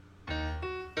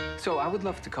So I would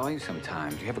love to call you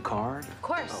sometime. Do you have a card? Of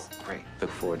course. Oh, great.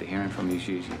 Look forward to hearing from you,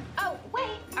 Gigi. Oh,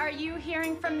 wait. Are you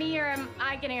hearing from me or am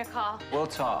I getting a call? We'll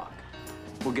talk.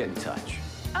 We'll get in touch.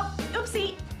 Oh,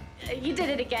 oopsie. You did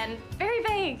it again. Very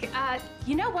vague.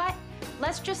 You know what?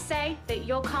 Let's just say that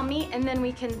you'll call me and then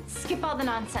we can skip all the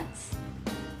nonsense.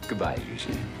 Goodbye,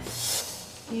 Gigi.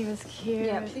 He was cute.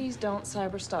 Yeah, please don't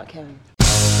cyberstalk Kevin.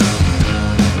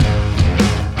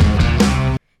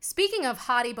 Speaking of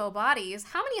hottie bo bodies,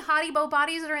 how many hottie bo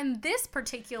bodies are in this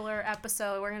particular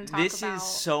episode we're going to talk about? This is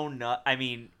so nut. I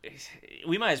mean,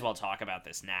 we might as well talk about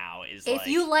this now. If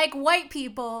you like white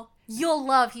people, you'll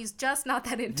love He's Just Not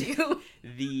That Into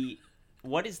You.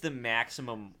 What is the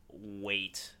maximum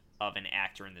weight of an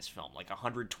actor in this film? Like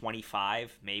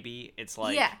 125, maybe? It's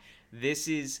like, yeah. This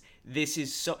is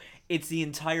so, this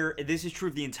is true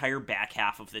of the entire back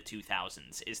half of the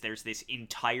 2000s, is there's this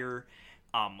entire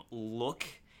look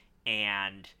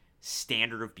and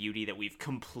standard of beauty that we've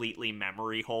completely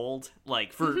memory hold,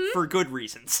 like for good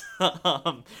reasons.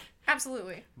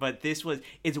 Absolutely. But it's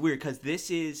weird because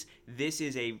this is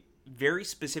a very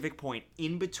specific point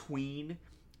in between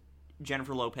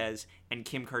Jennifer Lopez and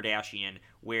Kim Kardashian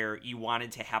where you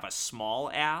wanted to have a small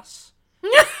ass.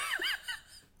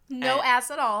 No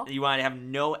ass at all. You want to have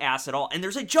no ass at all. And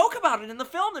there's a joke about it in the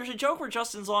film. There's a joke where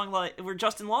Justin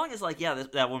Long is like, yeah,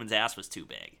 that woman's ass was too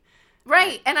big.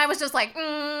 Right. And I was just like,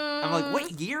 I'm like,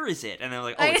 what year is it? And they're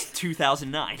like, oh, it's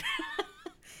 2009.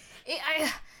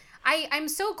 I'm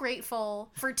so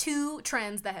grateful for two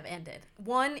trends that have ended.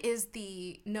 One is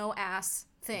the no ass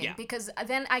thing, because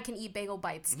then I can eat bagel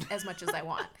bites as much as I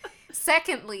want.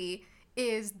 Secondly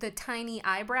is the tiny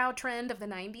eyebrow trend of the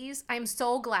 90s. I'm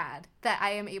so glad that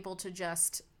I am able to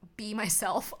just be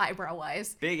myself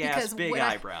eyebrow-wise. Big ass, big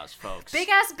eyebrows, folks. Big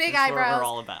ass, big eyebrows. That's what we're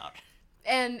all about.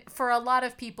 And for a lot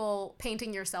of people,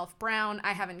 painting yourself brown,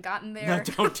 I haven't gotten there. No,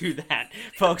 don't do that.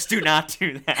 Folks, do not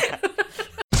do that.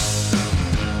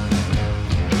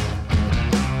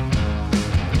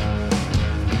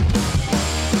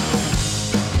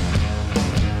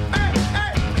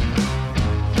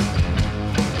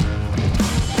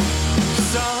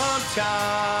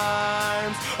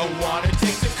 Sometimes I want to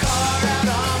take the car out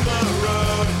on the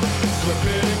road, flip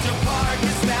it into park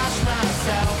and smash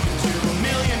myself into a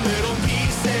million little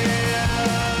pieces.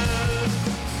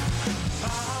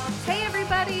 Hey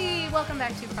everybody! Welcome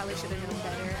back to Probably Should Have Known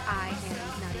Better. I am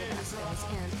Nadia Vasquez,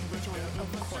 and I'm joined,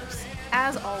 of course,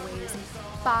 as always,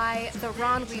 by the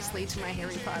Ron Weasley to my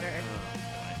Harry Potter,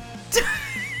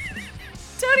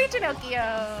 Tony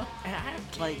Ginocchio. And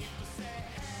I'm like,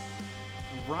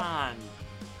 Ron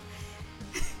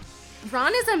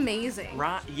is amazing.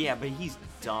 Yeah, but he's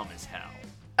dumb as hell.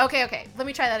 Okay. Let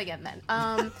me try that again then.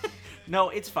 No,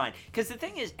 it's fine. Because the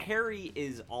thing is, Harry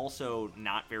is also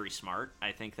not very smart.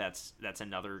 I think that's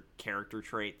another character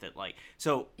trait that, like...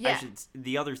 So, yeah.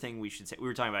 The other thing we should say... We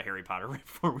were talking about Harry Potter right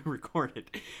before we recorded.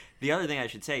 The other thing I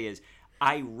should say is,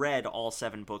 I read all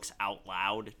 7 books out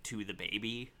loud to the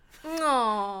baby.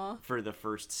 Aww. For the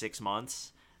first 6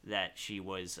 months that she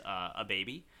was a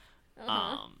baby.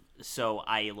 Uh-huh. So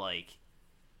I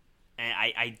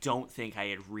don't think I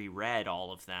had reread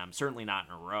all of them, certainly not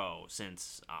in a row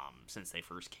since they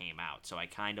first came out. So I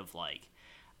kind of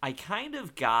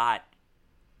got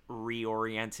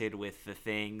reoriented with the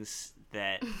things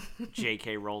that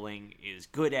J.K. Rowling is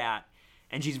good at,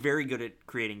 and she's very good at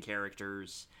creating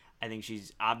characters. I think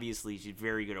she's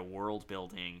very good at world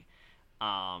building.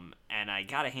 And I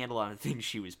got a handle on the things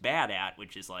she was bad at,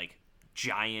 which is like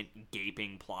giant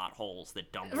gaping plot holes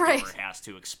that Dumbledore has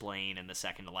to explain in the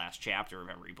second to last chapter of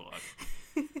every book.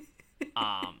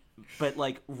 But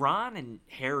like Ron and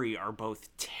Harry are both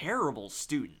terrible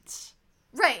students.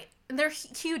 Right. And they're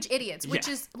huge idiots, which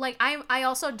is like, I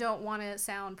also don't want to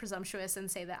sound presumptuous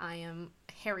and say that I am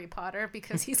Harry Potter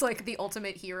because he's like the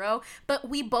ultimate hero, but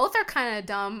we both are kind of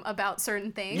dumb about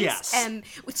certain things. Yes. And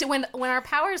so when our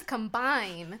powers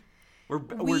combine, we're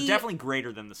definitely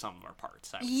greater than the sum of our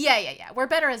parts. Yeah. We're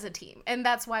better as a team, and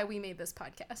that's why we made this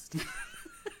podcast.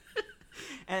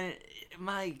 And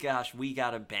my gosh, we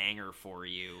got a banger for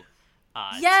you.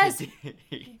 Yes.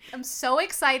 Today. I'm so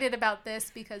excited about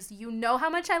this because you know how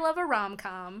much I love a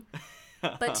rom-com.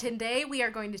 But today we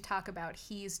are going to talk about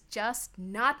He's Just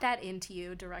Not That Into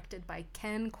You, directed by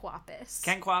Ken Kwapis.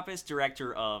 Ken Kwapis,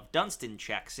 director of Dunstan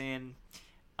Checks In,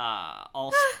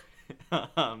 also,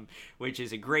 which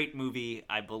is a great movie,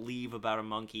 I believe, about a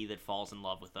monkey that falls in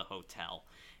love with a hotel.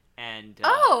 And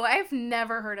I've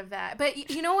never heard of that.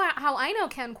 But you know how I know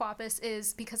Ken Kwapis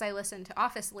is because I listened to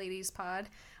Office Ladies Pod.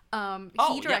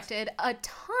 He directed a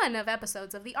ton of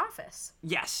episodes of The Office.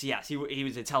 Yes, he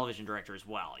was a television director as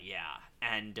well, yeah.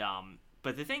 And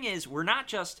But the thing is, we're not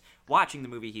just watching the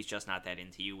movie He's Just Not That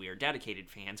Into You. We are dedicated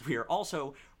fans. We are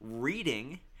also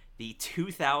reading the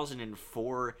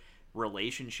 2004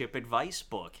 relationship advice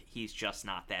book, He's Just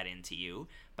Not That Into You,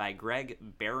 by Greg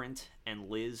Behrendt and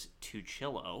Liz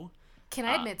Tuccillo. Can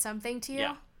I admit something to you?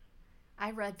 Yeah.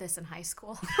 I read this in high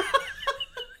school.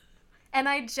 And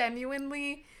I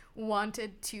genuinely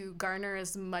wanted to garner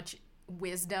as much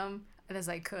wisdom as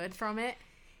I could from it.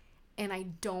 And I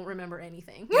don't remember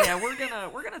anything. Yeah, we're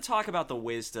gonna talk about the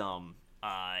wisdom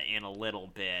in a little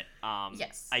bit.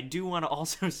 Yes. I do want to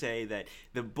also say that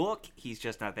the book He's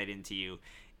Just Not That Into You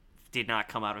did not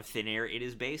come out of thin air. It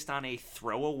is based on a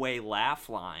throwaway laugh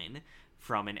line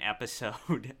from an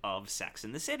episode of Sex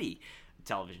and the City, a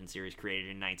television series created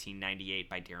in 1998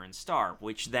 by Darren Star,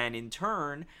 which then in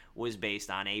turn was based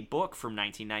on a book from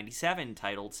 1997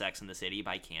 titled Sex and the City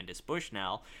by Candace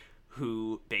Bushnell,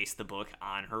 who based the book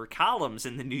on her columns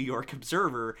in the New York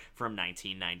Observer from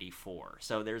 1994.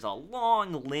 So there's a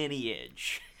long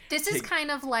lineage. This is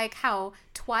kind of like how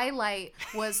Twilight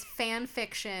was fan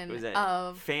fiction Was it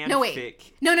of... fan no, wait.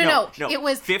 fic? No. No, It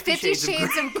was 50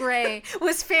 Shades of Grey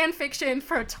was fan fiction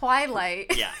for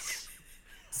Twilight. Yes.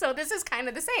 So this is kind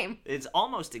of the same. It's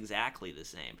almost exactly the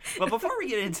same. But before we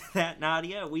get into that,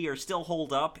 Nadia, we are still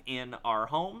holed up in our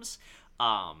homes.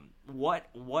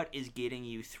 What is getting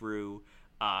you through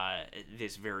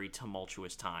this very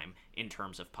tumultuous time in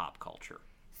terms of pop culture?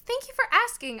 Thank you for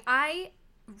asking. I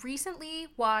recently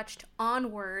watched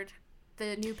Onward,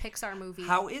 the new Pixar movie.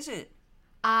 How is it?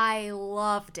 I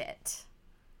loved it.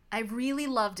 I really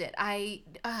loved it. I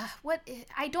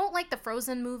don't like the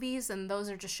Frozen movies, and those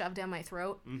are just shoved down my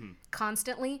throat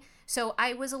constantly. So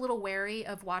I was a little wary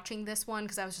of watching this one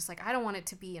because I was just like, I don't want it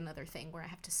to be another thing where I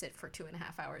have to sit for 2.5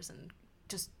 hours and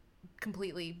just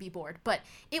completely be bored. But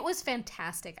it was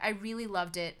fantastic. I really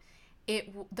loved it.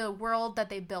 The world that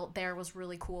they built there was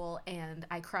really cool, and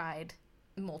I cried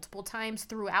multiple times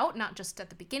throughout, not just at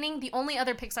the beginning. The only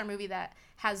other Pixar movie that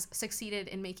has succeeded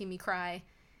in making me cry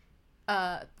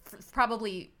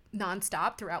probably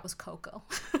nonstop throughout was Coco.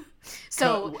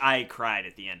 So I cried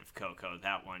at the end of Coco.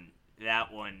 That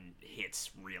one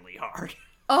hits really hard.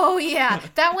 Oh yeah,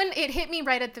 that one, it hit me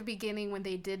right at the beginning when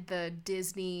they did the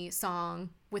Disney song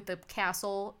with the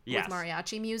castle Yes. with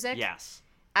mariachi music. Yes.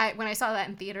 When I saw that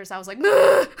in theaters, I was like,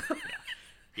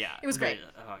 Yeah. It was great.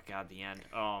 Oh god, the end.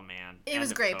 Oh man. It End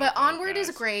was of great. Coco, But Onward is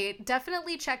guys. great.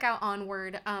 Definitely check out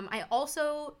Onward. I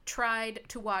also tried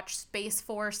to watch Space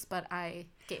Force, but I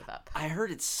gave up. I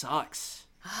heard it sucks.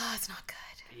 Oh, it's not good.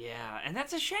 Yeah, and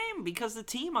that's a shame because the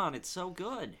team on it's so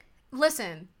good.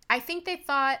 Listen, I think they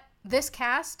thought this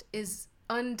cast is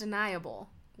undeniable.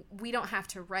 We don't have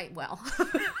to write well.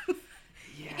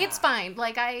 Yeah. It's fine.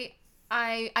 Like I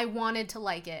wanted to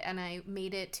like it, and I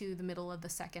made it to the middle of the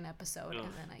second episode, and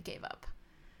then I gave up.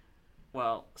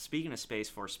 Well, speaking of Space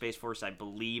Force, I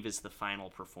believe, is the final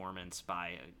performance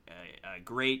by a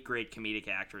great comedic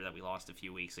actor that we lost a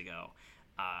few weeks ago,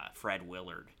 Fred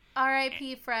Willard.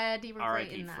 R.I.P. Fred. You were great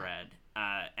R.I.P. in that. Fred.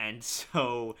 And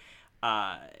so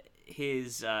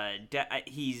he's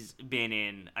been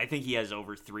in, I think he has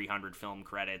over 300 film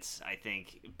credits. I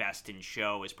think Best in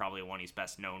Show is probably one he's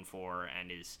best known for,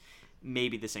 and is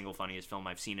maybe the single funniest film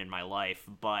I've seen in my life.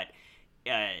 But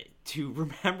to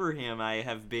remember him, I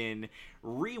have been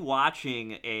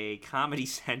rewatching a Comedy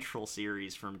Central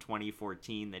series from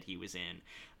 2014 that he was in,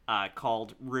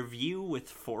 called Review with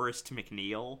Forrest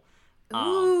McNeil.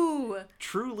 Ooh.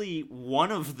 Truly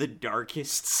one of the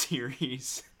darkest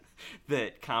series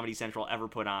that Comedy Central ever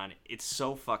put on. It's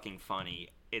so fucking funny.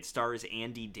 It stars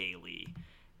Andy Daly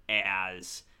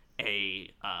as a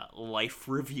life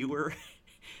reviewer.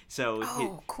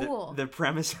 So cool. The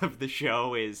premise of the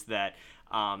show is that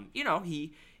Andy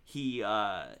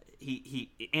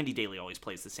Daly always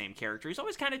plays the same character. He's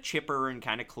always kind of chipper and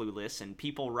kind of clueless, and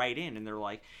people write in and they're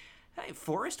like, "Hey,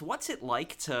 Forrest, what's it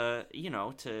like to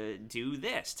do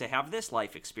this, to have this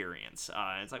life experience?"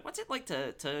 It's like, what's it like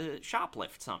to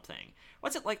shoplift something?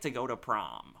 What's it like to go to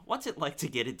prom? What's it like to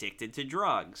get addicted to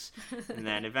drugs? And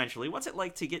then eventually, what's it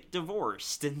like to get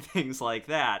divorced and things like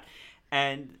that?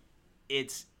 And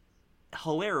it's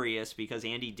hilarious because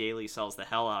Andy Daly sells the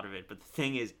hell out of it. But the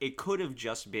thing is, it could have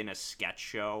just been a sketch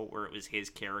show where it was his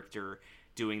character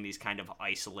doing these kind of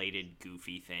isolated,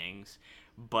 goofy things.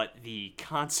 But the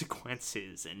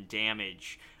consequences and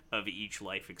damage of each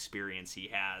life experience he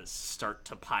has start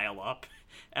to pile up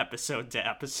episode to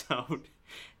episode,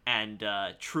 and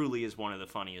truly is one of the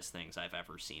funniest things I've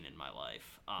ever seen in my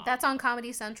life. That's on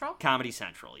Comedy Central? Comedy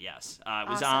Central, yes. It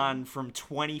was Awesome. on from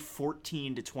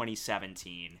 2014 to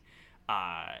 2017.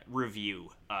 Review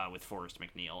with Forrest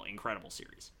McNeil. Incredible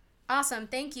series. Awesome.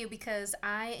 Thank you, because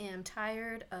I am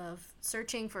tired of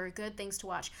searching for good things to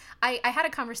watch. I had a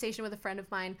conversation with a friend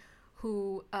of mine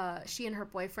who, she and her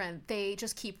boyfriend, they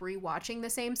just keep rewatching the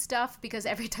same stuff because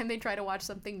every time they try to watch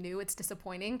something new, it's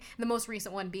disappointing. The most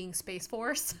recent one being Space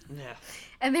Force. Yeah.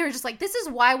 And they were just like, this is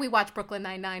why we watch Brooklyn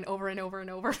Nine-Nine over and over and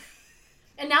over.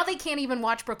 And now they can't even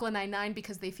watch Brooklyn Nine-Nine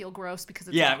because they feel gross because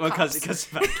it's Yeah, about cops. because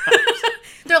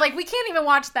They're like, we can't even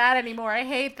watch that anymore. I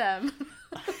hate them.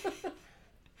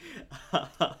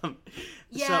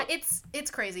 Yeah,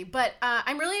 it's crazy. But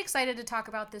I'm really excited to talk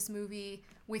about this movie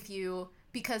with you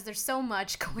because there's so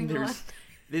much going on.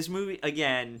 This movie,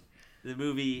 again, the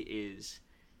movie is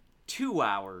 2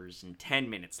 hours and 10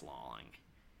 minutes long.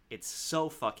 It's so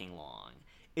fucking long.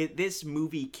 This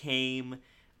movie came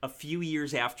a few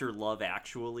years after Love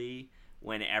Actually,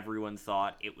 when everyone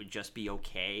thought it would just be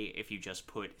okay if you just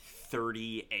put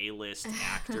 30 A-list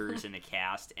actors in a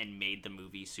cast and made the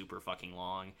movie super fucking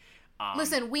long.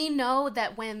 Listen, we know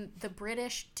that when the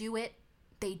British do it,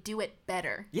 they do it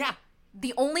better. Yeah.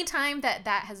 The only time that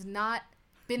has not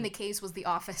been the case was The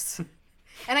Office.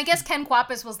 And I guess Ken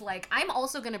Kwapis was like, I'm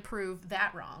also going to prove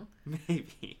that wrong.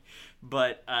 Maybe.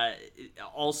 But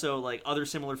also, like, other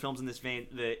similar films in this vein,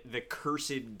 the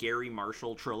cursed Gary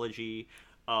Marshall trilogy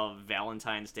of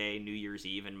Valentine's Day, New Year's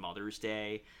Eve, and Mother's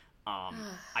Day.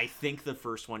 I think the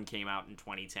first one came out in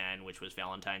 2010, which was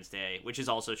Valentine's Day, which is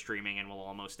also streaming, and we'll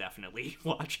almost definitely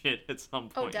watch it at some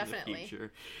point in the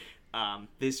future.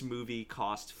 This movie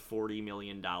cost $40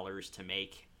 million to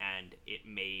make, and it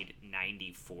made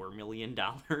 $94 million.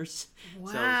 Wow. So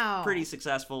it's pretty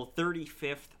successful.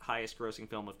 35th highest grossing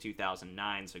film of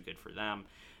 2009, so good for them.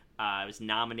 It was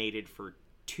nominated for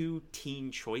 2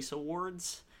 Teen Choice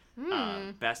Awards.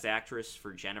 Best Actress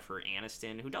for Jennifer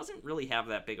Aniston, who doesn't really have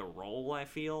that big a role, I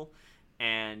feel.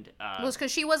 And well, it's because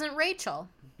she wasn't Rachel.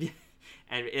 And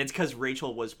it's because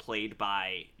Rachel was played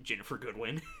by Ginnifer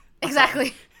Goodwin.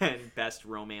 Exactly. And Best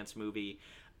Romance Movie.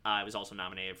 It was also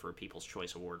nominated for a People's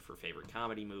Choice Award for Favorite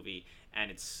Comedy Movie, and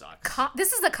it sucks.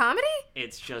 This is a comedy?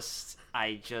 It's just,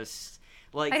 I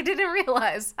didn't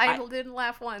realize. I didn't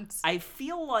laugh once. I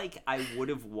feel like I would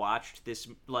have watched this,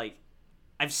 like,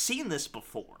 I've seen this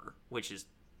before, which is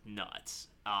nuts.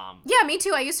 Yeah, me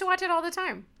too. I used to watch it all the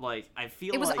time. Like, I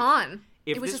feel it was like on.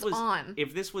 If it was this just on.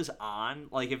 If this was on,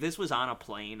 like, if this was on a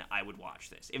plane, I would watch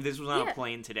this. If this was on a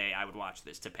plane today, I would watch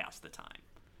this to pass the time.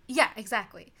 Yeah,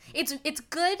 exactly. It's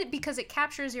good because it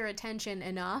captures your attention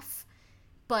enough,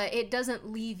 but it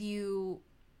doesn't leave you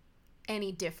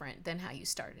any different than how you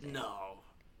started it. No.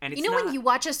 And it's when you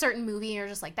watch a certain movie and you're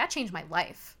just like, that changed my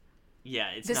life.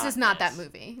 Yeah, it's this not is not that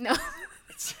movie. No.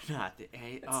 It's not.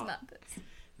 It's not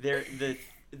this.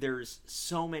 There's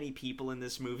so many people in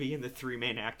this movie, and the 3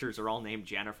 main actors are all named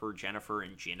Jennifer,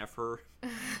 and Jennifer.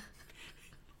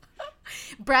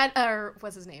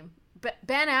 What's his name?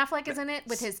 Ben Affleck is in it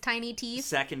with his tiny teeth.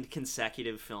 Second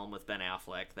consecutive film with Ben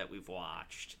Affleck that we've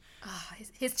watched. Oh,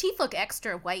 his teeth look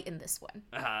extra white in this one.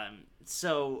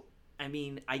 So, I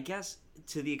mean, I guess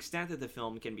to the extent that the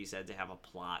film can be said to have a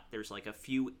plot, there's like a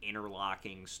few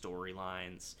interlocking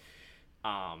storylines,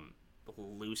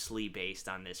 loosely based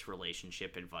on this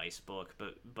relationship advice book.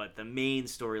 But the main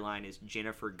storyline is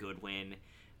Ginnifer Goodwin,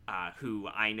 who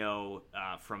I know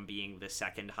from being the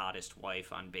second hottest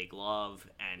wife on Big Love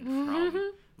and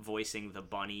from voicing the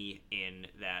bunny in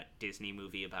that Disney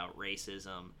movie about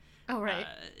racism. Oh, right.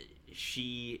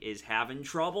 She is having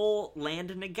trouble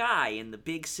landing a guy in the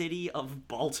big city of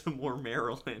Baltimore,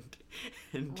 Maryland.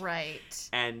 Right.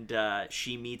 And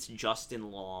she meets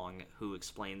Justin Long, who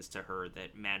explains to her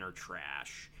that men are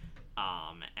trash.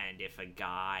 And if a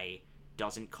guy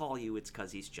doesn't call you, it's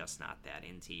because he's just not that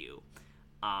into you.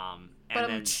 And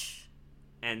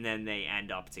then they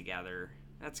end up together.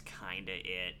 That's kind of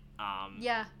it.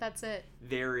 Yeah, that's it.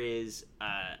 There is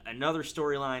another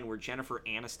storyline where Jennifer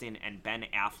Aniston and Ben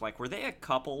Affleck, were they a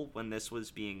couple when this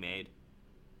was being made?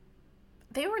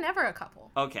 They were never a couple.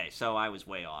 Okay, so I was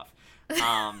way off.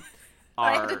 I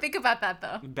had to think about that,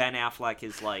 though. Ben Affleck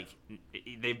is like,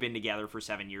 they've been together for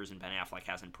 7 years and Ben Affleck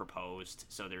hasn't proposed,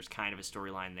 so there's kind of a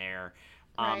storyline there.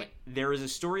 Right. There is a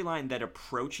storyline that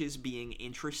approaches being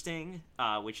interesting,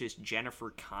 which is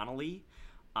Jennifer Connelly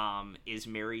is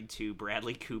married to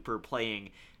Bradley Cooper, playing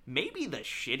maybe the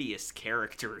shittiest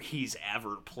character he's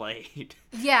ever played.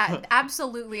 Yeah,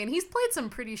 absolutely. And he's played some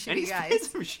pretty shitty guys. Played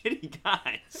some shitty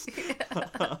guys.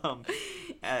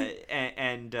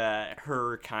 And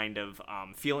her kind of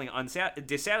feeling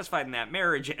dissatisfied in that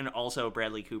marriage, and also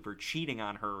Bradley Cooper cheating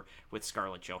on her with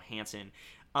Scarlett Johansson.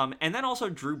 And then also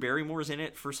Drew Barrymore's in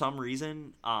it for some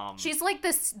reason. She's like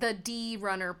the D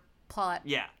runner plot.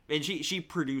 Yeah, and she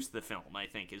produced the film, I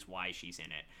think, is why she's in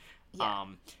it. Yeah.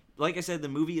 Like I said, the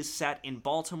movie is set in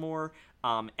Baltimore.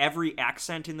 Every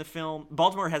accent in the film,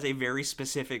 Baltimore has a very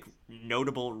specific,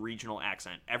 notable regional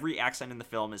accent. Every accent in the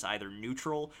film is either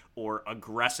neutral or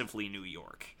aggressively New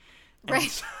York.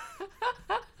 Right.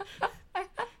 I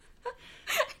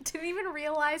didn't even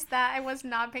realize that. I was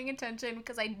not paying attention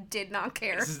because I did not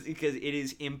care. This is because it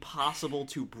is impossible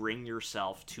to bring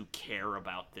yourself to care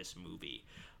about this movie.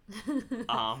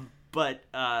 But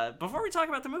before we talk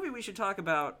about the movie, we should talk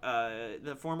about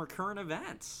the former current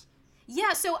events.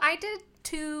 Yeah, so I did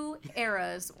 2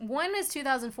 eras. One is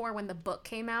 2004 when the book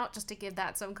came out, just to give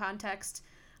that some context.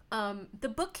 The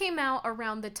book came out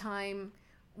around the time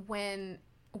when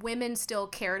women still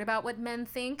cared about what men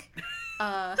think.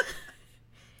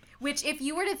 Which, if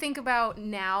you were to think about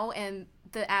now and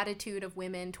the attitude of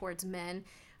women towards men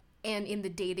and in the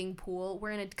dating pool, we're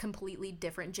in a completely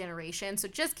different generation. So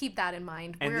just keep that in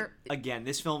mind. And again,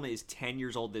 this film is 10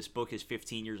 years old. This book is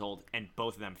 15 years old. And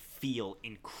both of them feel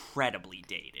incredibly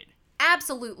dated.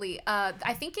 Absolutely.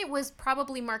 I think it was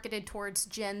probably marketed towards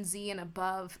Gen Z and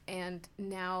above and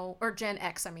now, or Gen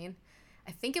X, I mean.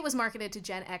 I think it was marketed to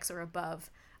Gen X or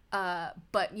above.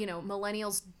 But,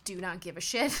 millennials do not give a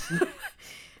shit.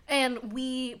 And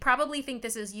we probably think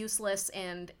this is useless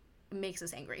and makes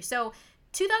us angry. So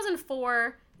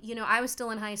 2004, I was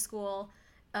still in high school.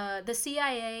 The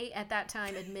CIA at that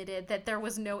time admitted that there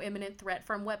was no imminent threat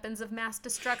from weapons of mass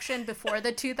destruction before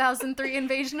the 2003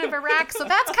 invasion of Iraq. So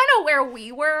that's kind of where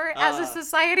we were as a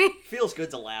society. Feels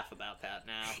good to laugh about that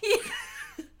now. Yeah.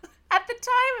 At the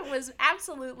time, it was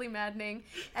absolutely maddening.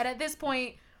 And at this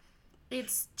point,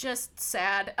 it's just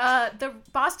sad. The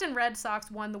Boston Red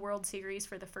Sox won the World Series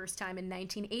for the first time in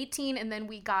 1918, and then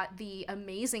we got the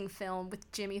amazing film with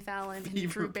Jimmy Fallon and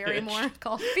Drew Barrymore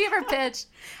called Fever Pitch.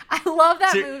 I love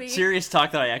that movie. Serious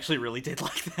talk, though, I actually really did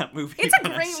like that movie. It's a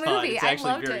great movie. It's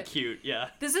actually very cute, yeah.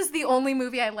 This is the only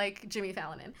movie I like Jimmy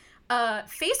Fallon in.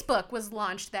 Facebook was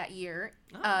launched that year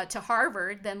to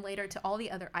Harvard, then later to all the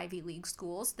other Ivy League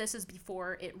schools. This is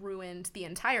before it ruined the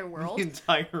entire world. The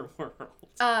entire world.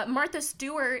 Martha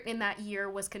Stewart in that year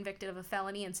was convicted of a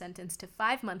felony and sentenced to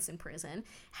 5 months in prison.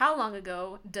 How long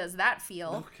ago does that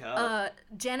feel? Oh, God.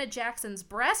 Janet Jackson's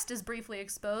breast is briefly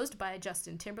exposed by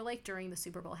Justin Timberlake during the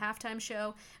Super Bowl halftime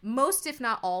show. Most, if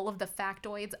not all, of the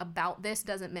factoids about this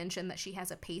doesn't mention that she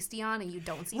has a pasty on and you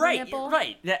don't see the nipple.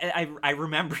 Right. I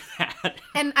remember that.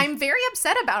 And I'm very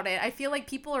upset about it. I feel like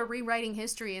people are rewriting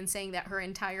history and saying that her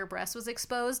entire breast was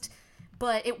exposed,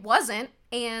 but it wasn't.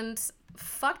 And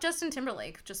fuck Justin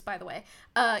Timberlake, just by the way.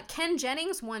 Ken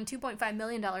Jennings won $2.5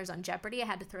 million on Jeopardy. I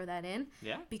had to throw that in.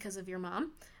 Yeah. Because of your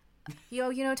mom.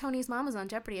 Tony's mom was on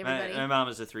Jeopardy, everybody. My mom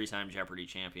is a 3-time Jeopardy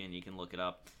champion. You can look it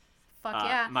up. Fuck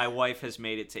yeah. My wife has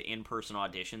made it to in-person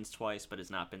auditions twice, but has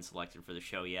not been selected for the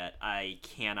show yet. I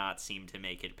cannot seem to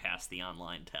make it past the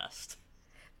online test.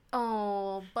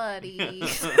 Oh, buddy.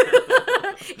 It's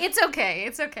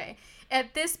okay.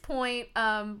 At this point,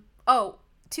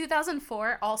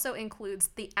 2004 also includes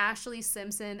the Ashley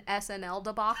Simpson SNL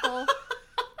debacle.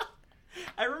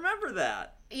 I remember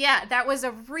that. Yeah, that was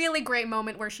a really great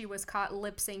moment where she was caught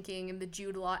lip-syncing in the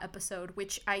Jude Law episode,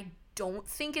 which I don't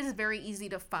think is very easy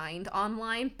to find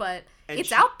online, but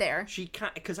it's out there.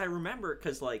 Because I remember,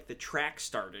 the track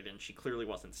started and she clearly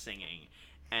wasn't singing.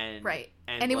 Right.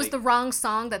 And it was the wrong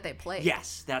song that they played.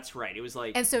 Yes, that's right. It was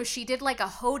like... And so she did like a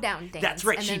hoedown dance. That's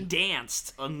right. She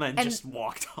danced and then just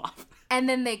walked off. And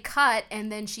then they cut, and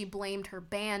then she blamed her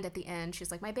band at the end.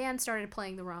 She's like, my band started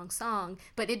playing the wrong song.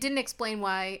 But it didn't explain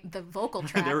why the vocal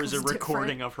track there was a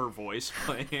recording different. of her voice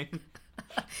playing.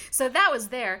 So that was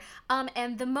there.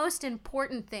 And the most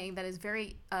important thing that is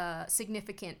very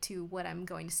significant to what I'm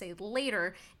going to say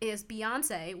later is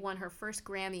Beyonce won her first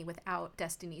Grammy without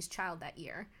Destiny's Child that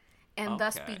year. And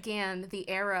thus began the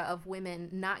era of women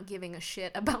not giving a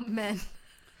shit about men.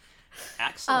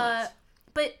 Excellent.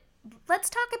 But let's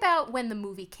talk about when the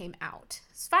movie came out.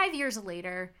 It's 5 years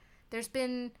later. There's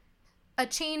been a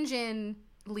change in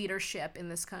leadership in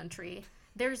this country.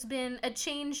 There's been a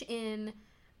change in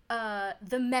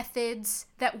the methods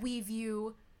that we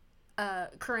view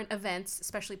current events,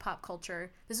 especially pop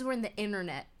culture. This is when the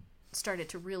internet started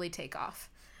to really take off.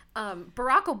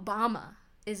 Barack Obama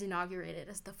is inaugurated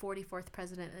as the 44th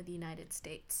president of the United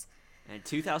States. In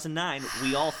 2009,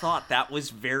 we all thought that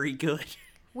was very good.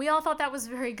 We all thought that was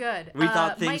very good. We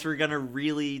thought things were going to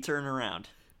really turn around.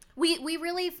 We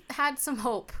really had some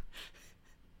hope.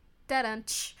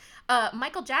 Da-dunch.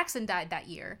 Michael Jackson died that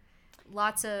year.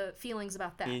 Lots of feelings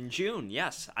about that. In June,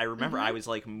 yes. I remember I was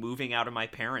moving out of my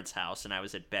parents' house and I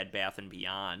was at Bed Bath &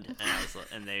 Beyond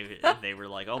and they were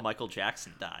like, "Oh, Michael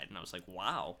Jackson died." And I was like,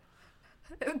 "Wow."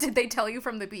 Did they tell you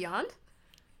from the Beyond?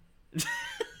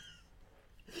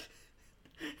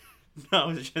 No,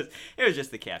 it was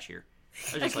just the cashier.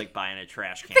 I was just like buying a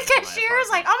trash can. The for my cashier is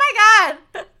like,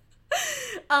 apartment.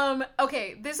 oh my god.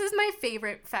 Okay, this is my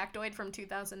favorite factoid from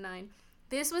 2009.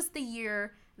 This was the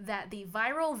year that the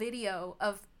viral video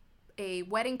of a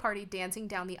wedding party dancing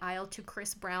down the aisle to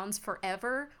Chris Brown's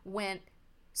Forever went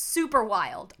super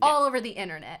wild all over the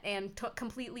internet and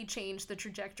completely changed the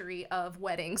trajectory of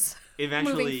weddings.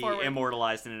 Eventually moving forward.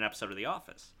 immortalized in an episode of The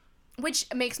Office. Which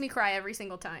makes me cry every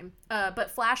single time.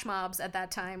 But flash mobs at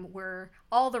that time were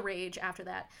all the rage after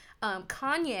that.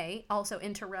 Kanye also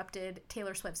interrupted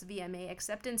Taylor Swift's VMA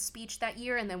acceptance speech that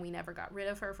year, and then we never got rid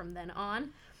of her from then on.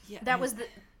 Yeah, that was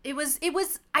it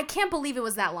was I can't believe it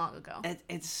was that long ago.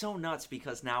 It's so nuts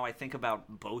because now I think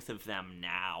about both of them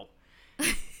now.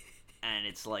 And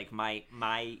it's like my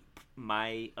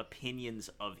opinions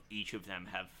of each of them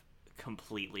have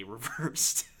completely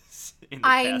reversed in the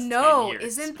I past know. 10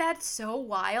 years. Isn't that so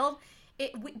wild?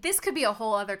 This could be a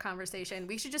whole other conversation.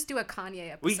 We should just do a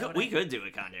Kanye episode. We could do a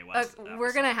Kanye West episode.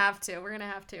 We're gonna have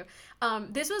to.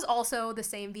 This was also the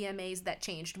same VMAs that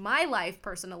changed my life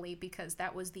personally because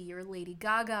that was the year Lady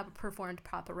Gaga performed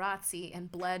Paparazzi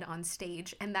and bled on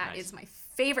stage, and that is my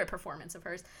favorite performance of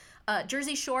hers.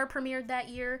 Jersey Shore premiered that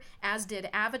year, as did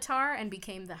Avatar, and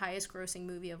became the highest grossing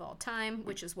movie of all time,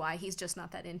 which is why He's Just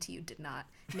Not That Into You did not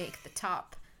make the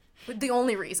top. The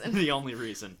only reason. The only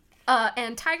reason.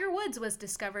 And Tiger Woods was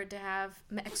discovered to have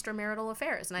extramarital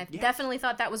affairs, and I definitely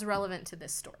thought that was relevant to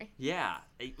this story. Yeah,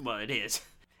 well, it is.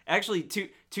 Actually,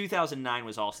 2009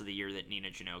 was also the year that Nina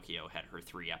Ginocchio had her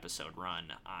 4-episode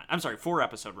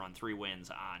run, 3 wins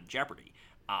on Jeopardy!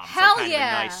 Hell so kind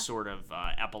yeah! of a nice sort of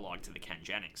epilogue to the Ken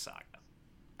Jennings saga.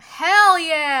 Hell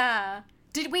yeah!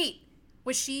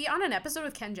 Was she on an episode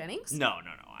with Ken Jennings? No.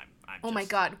 Oh my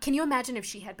god. Can you imagine if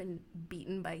she had been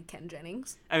beaten by Ken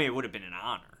Jennings? I mean, it would have been an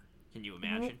honor. Can you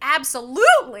imagine?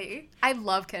 Absolutely! I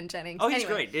love Ken Jennings. Oh, he's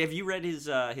great. Have you read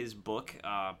his book,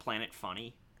 Planet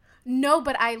Funny? No,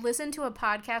 but I listened to a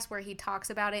podcast where he talks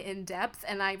about it in depth,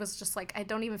 and I was just like, I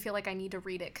don't even feel like I need to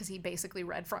read it because he basically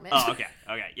read from it. Oh, okay.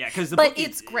 Yeah, because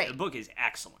it's great. The book is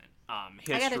excellent. I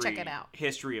gotta check it out.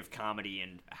 History of comedy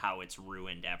and how it's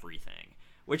ruined everything,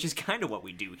 which is kind of what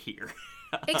we do here.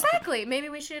 Exactly. Maybe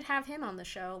we should have him on the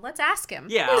show. Let's ask him.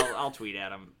 Yeah, I'll tweet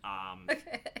at him.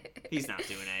 He's not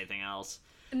doing anything else.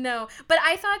 No, but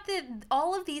I thought that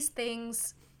all of these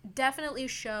things definitely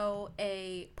show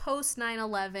a post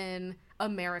 9/11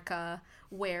 America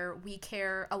where we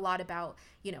care a lot about,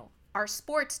 our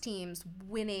sports teams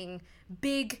winning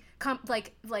big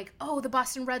the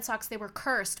Boston Red Sox, they were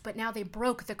cursed, but now they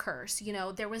broke the curse.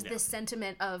 There was this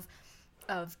sentiment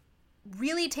of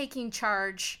really taking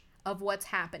charge of what's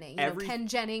happening. Ken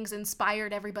Jennings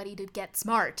inspired everybody to get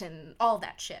smart and all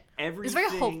that shit. It was very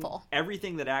hopeful.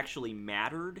 Everything that actually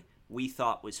mattered, we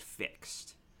thought was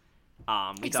fixed.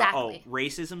 We exactly. thought,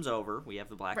 racism's over. We have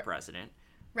the black president.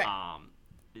 Right.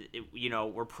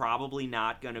 We're probably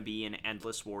not going to be in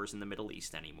endless wars in the Middle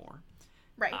East anymore.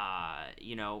 Right. I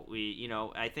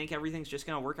think everything's just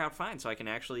going to work out fine. So I can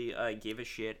actually give a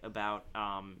shit about,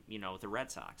 the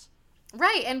Red Sox.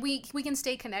 Right, and we can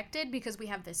stay connected because we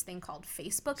have this thing called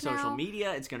Facebook now. Social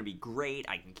media, it's going to be great.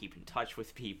 I can keep in touch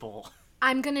with people.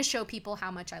 I'm going to show people how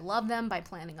much I love them by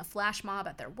planning a flash mob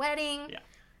at their wedding. Yeah.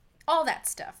 All that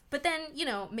stuff. But then,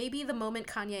 maybe the moment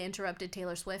Kanye interrupted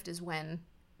Taylor Swift is when,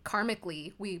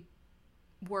 karmically, we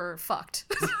were fucked.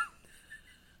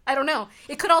 I don't know.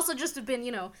 It could also just have been,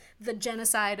 the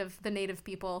genocide of the native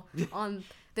people on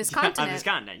this continent. On this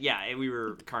continent, yeah. We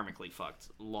were karmically fucked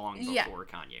long before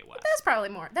Kanye West. That's probably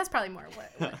more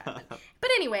what happened. But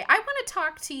anyway, I want to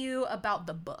talk to you about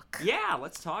the book. Yeah,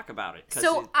 let's talk about it.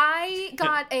 So I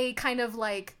got a kind of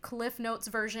Cliff Notes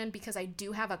version because I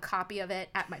do have a copy of it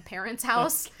at my parents'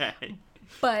 house. Okay.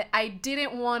 But I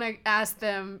didn't want to ask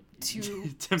them to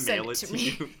send mail it to to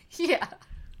me. you. Yeah.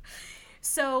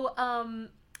 So,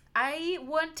 I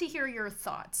want to hear your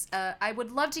thoughts. I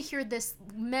would love to hear this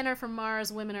men are from Mars,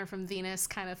 women are from Venus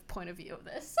kind of point of view of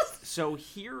this. So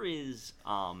here is,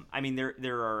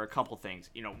 there are a couple things.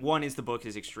 One is the book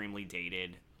is extremely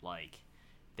dated.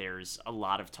 There's a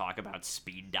lot of talk about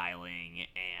speed dialing,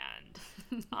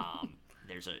 and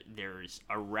there's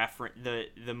a reference.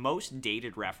 The most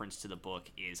dated reference to the book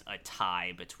is a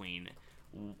tie between.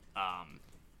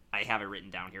 I have it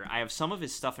written down here. I have some of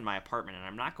his stuff in my apartment, and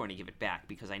I'm not going to give it back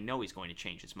because I know he's going to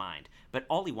change his mind. But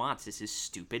all he wants is his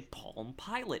stupid Palm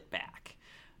Pilot back.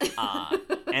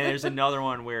 And there's another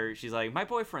one where she's like, my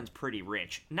boyfriend's pretty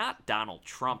rich. Not Donald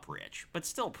Trump rich, but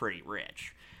still pretty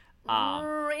rich.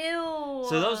 Ew.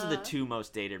 So those are the two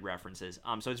most dated references.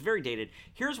 So it's very dated.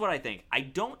 Here's what I think. I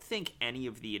don't think any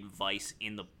of the advice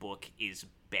in the book is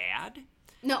bad.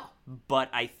 No. But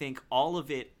I think all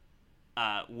of it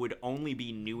would only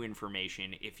be new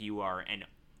information if you are an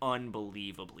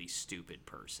unbelievably stupid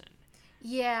person.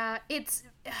 Yeah, it's...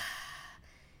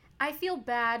 I feel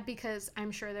bad because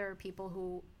I'm sure there are people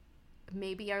who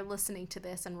maybe are listening to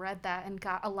this and read that and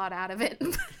got a lot out of it.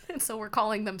 So we're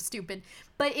calling them stupid.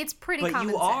 But it's pretty common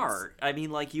sense. But you are. I mean,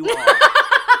 like, you are.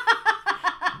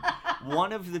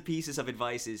 One of the pieces of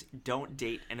advice is don't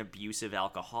date an abusive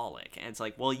alcoholic. And it's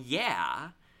like, well, yeah,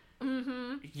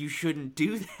 you shouldn't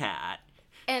do that.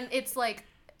 And it's like,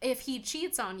 if he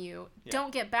cheats on you,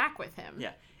 don't get back with him.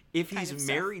 Yeah. If he's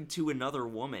married to another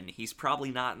woman, he's probably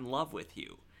not in love with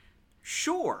you.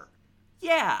 Sure.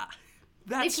 Yeah.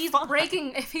 That's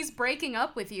fine. If he's breaking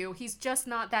up with you, he's just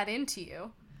not that into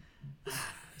you.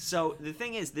 So the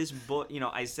thing is, this book,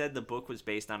 I said the book was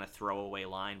based on a throwaway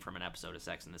line from an episode of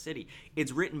Sex and the City.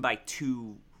 It's written by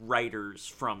two writers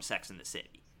from Sex and the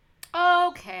City.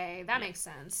 Okay, that makes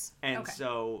sense. And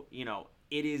so,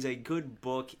 it is a good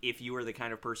book if you are the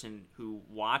kind of person who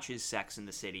watches Sex and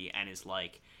the City and is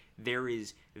like, there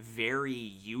is very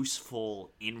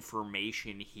useful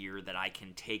information here that I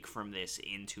can take from this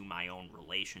into my own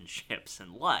relationships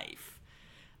and life.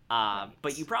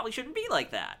 But you probably shouldn't be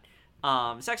like that.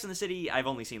 Sex and the City, I've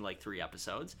only seen like 3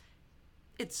 episodes.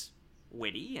 It's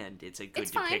witty and it's a good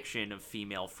depiction of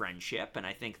female friendship, and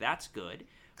I think that's good.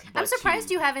 I'm surprised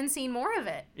you haven't seen more of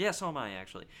it. Yeah, so am I,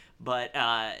 actually. But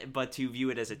to view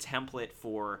it as a template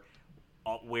for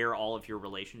where all of your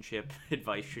relationship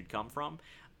advice should come from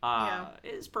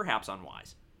is perhaps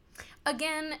unwise.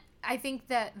 Again, I think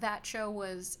that show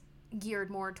was geared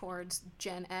more towards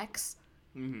Gen X,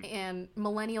 and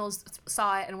millennials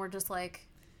saw it and were just like,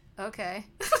 okay.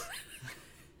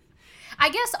 I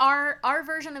guess our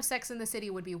version of Sex and the City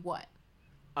would be what?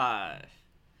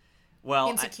 Well,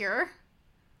 Insecure?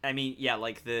 I mean, yeah,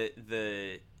 like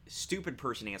the stupid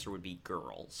person answer would be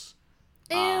girls.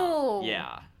 Ew.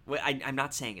 Yeah. Well, I'm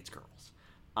not saying it's girls.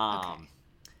 Okay.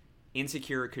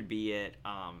 Insecure could be it.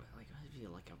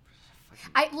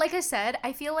 Like I said,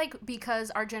 I feel like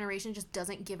because our generation just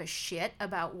doesn't give a shit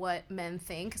about what men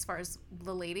think as far as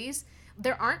the ladies,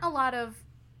 there aren't a lot of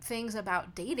things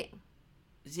about dating.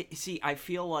 See, I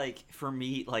feel like for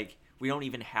me, like, we don't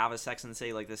even have a Sex and the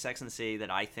City. Like, the Sex and the City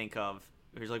that I think of,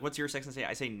 there's like, what's your Sex and the City?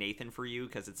 I say Nathan for you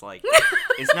because it's like,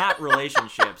 it's not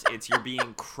relationships. It's you're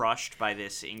being crushed by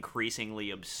this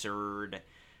increasingly absurd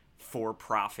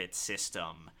for-profit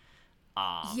system.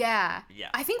 Yeah.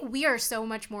 I think we are so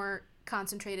much more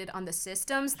concentrated on the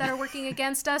systems that are working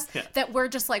against us that we're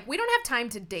just like, we don't have time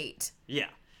to date. Yeah.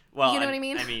 Well, you know what I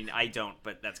mean? I mean, I don't,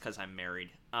 but that's because I'm married.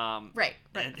 Right,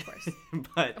 of course.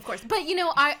 Of course. But,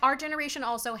 our generation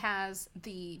also has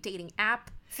the dating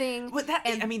app thing. But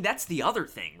that's the other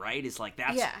thing, right? Is like,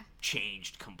 that's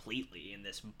changed completely, and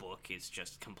this book is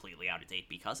just completely out of date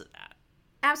because of that.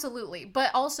 Absolutely.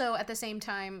 But also, at the same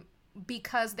time,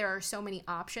 because there are so many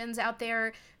options out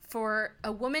there, for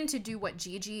a woman to do what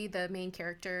Gigi, the main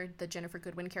character, the Jennifer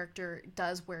Goodwin character,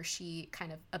 does, where she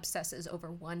kind of obsesses over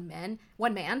one man,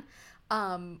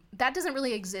 that doesn't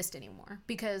really exist anymore,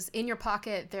 because in your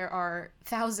pocket there are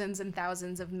thousands and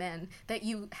thousands of men that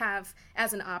you have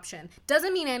as an option.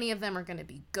 Doesn't mean any of them are going to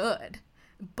be good,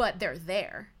 but they're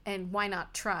there, and why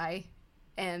not try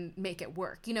and make it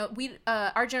work?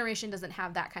 Our generation doesn't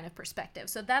have that kind of perspective.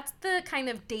 So that's the kind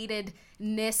of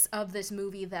datedness of this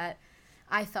movie that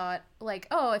I thought, like,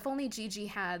 oh, if only Gigi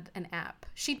had an app,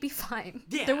 she'd be fine.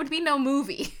 Yeah. There would be no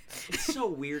movie. It's so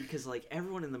weird because, like,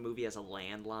 everyone in the movie has a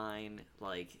landline.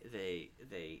 Like, they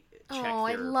check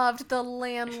I loved the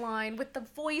landline with the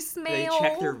voicemail. They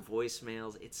check their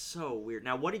voicemails. It's so weird.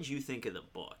 Now, what did you think of the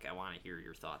book? I want to hear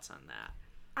your thoughts on that.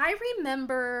 I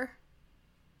remember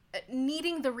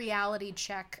needing the reality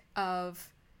check of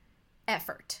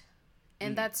effort.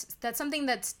 And that's something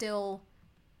that's still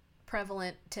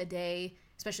prevalent today,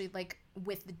 especially like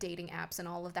with the dating apps and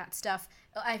all of that stuff.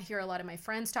 I hear a lot of my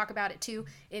friends talk about it too.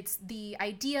 It's the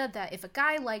idea that if a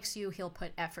guy likes you, he'll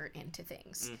put effort into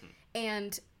things.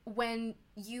 And when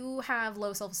you have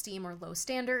low self-esteem or low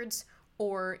standards,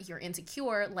 or you're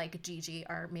insecure, like Gigi,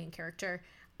 our main character,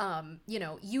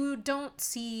 you don't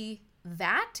see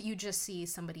that. You just see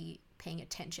somebody paying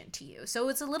attention to you. So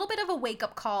it's a little bit of a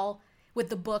wake-up call with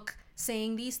the book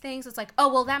saying these things. It's like,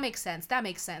 oh, well, that makes sense.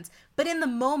 But in the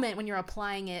moment when you're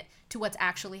applying it to what's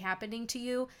actually happening to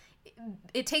you,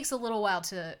 it takes a little while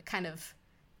to kind of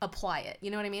apply it.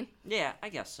 You know what I mean? Yeah, I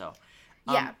guess so.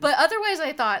 Yeah, but otherwise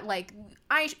I thought, like,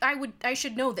 I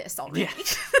should know this already. Yeah.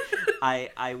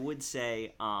 I would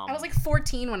say I was like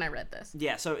 14 when I read this.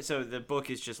 yeah, so the book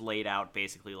is just laid out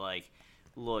basically like,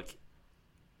 look,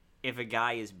 if a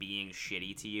guy is being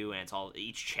shitty to you, and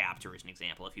each chapter is an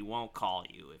example. If he won't call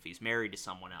you, if he's married to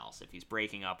someone else, if he's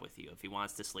breaking up with you, if he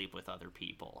wants to sleep with other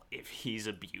people, if he's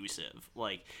abusive,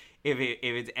 like if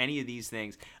it's any of these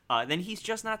things, then he's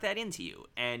just not that into you,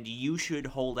 and you should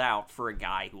hold out for a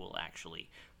guy who will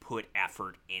actually put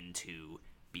effort into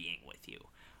being with you.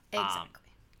 Exactly.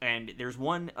 And there's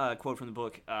one quote from the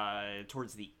book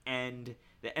towards the end.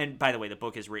 And by the way, the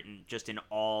book is written just in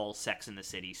all Sex and the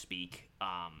City speak.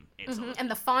 And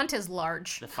the font is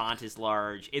large. The font is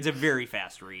large. It's a very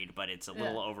fast read, but it's a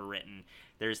little overwritten.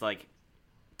 There's like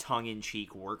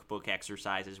tongue-in-cheek workbook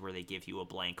exercises where they give you a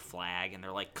blank flag, and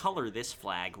they're like, color this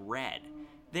flag red.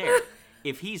 There.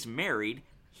 If he's married,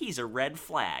 he's a red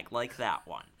flag, like that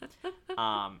one.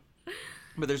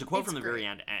 But there's a quote from the very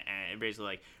end, and basically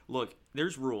like, look,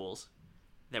 there's rules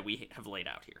that we have laid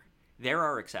out here. There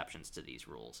are exceptions to these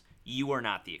rules. You are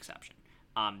not the exception.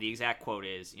 The exact quote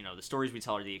is, the stories we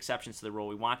tell are the exceptions to the rule.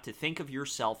 We want to think of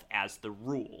yourself as the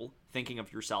rule. Thinking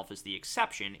of yourself as the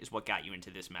exception is what got you into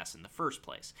this mess in the first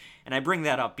place. And I bring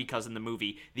that up because in the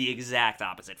movie, the exact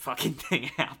opposite fucking thing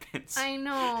happens. I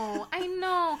know.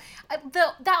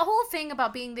 That whole thing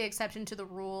about being the exception to the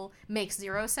rule makes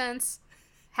zero sense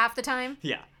half the time.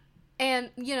 Yeah. And,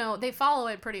 they follow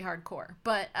it pretty hardcore.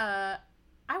 But,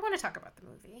 I want to talk about the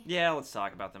movie. Yeah, let's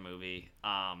talk about the movie.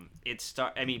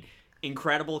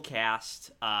 Incredible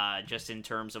cast, just in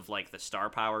terms of like the star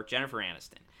power. Jennifer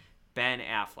Aniston, Ben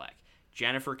Affleck,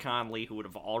 Jennifer Connelly, who would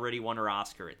have already won her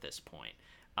Oscar at this point.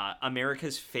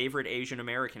 America's favorite Asian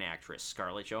American actress,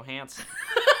 Scarlett Johansson.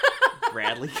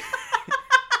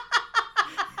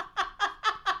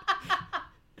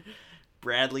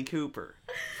 Bradley Cooper,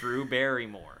 Drew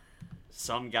Barrymore,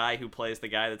 some guy who plays the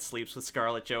guy that sleeps with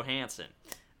Scarlett Johansson.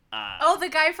 The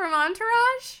guy from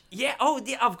Entourage? Yeah. Oh,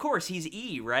 yeah, of course. He's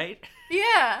E, right?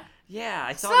 Yeah. Yeah,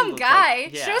 I thought some guy.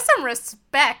 Show some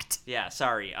respect. Yeah.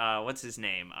 Sorry. What's his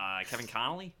name? Kevin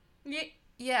Connolly.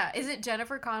 Yeah. Is it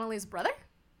Jennifer Connelly's brother?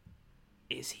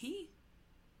 Is he?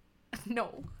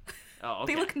 No. Oh,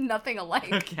 okay. They look nothing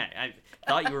alike. Okay. I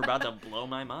thought you were about to blow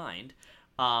my mind.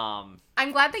 I'm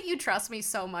glad that you trust me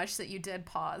so much that you did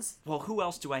pause. Well, who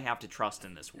else do I have to trust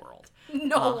in this world?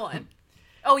 No one.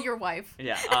 Oh, your wife.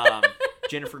 Yeah.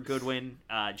 Jennifer Goodwin,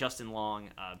 Justin Long,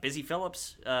 Busy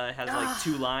Phillips has like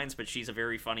 2 lines, but she's a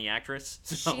very funny actress.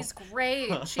 So. She's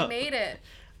great. She made it.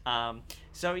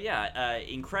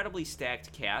 Incredibly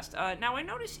stacked cast. Now, I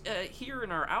noticed here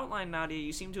in our outline, Nadia,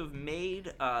 you seem to have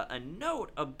made a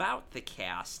note about the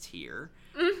cast here.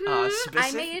 Mm-hmm.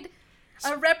 I made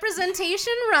a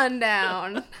representation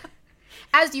rundown.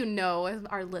 As you know,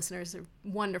 our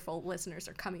wonderful listeners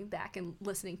are coming back and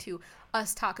listening to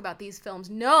us talk about these films.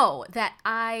 Know that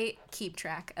I keep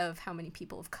track of how many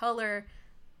people of color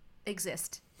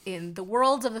exist in the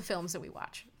worlds of the films that we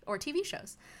watch, or TV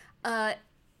shows.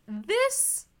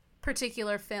 This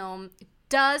particular film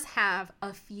does have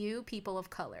a few people of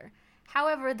color.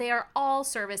 However, they are all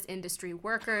service industry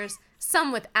workers,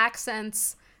 some with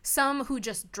accents, some who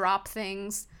just drop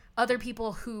things, other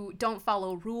people who don't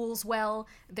follow rules well.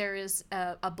 There is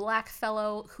a black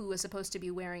fellow who is supposed to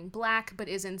be wearing black, but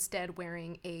is instead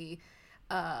wearing a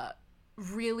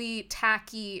really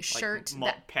tacky shirt.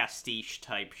 Like pastiche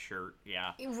type shirt,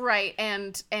 yeah. Right,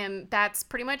 and that's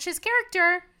pretty much his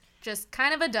character. Just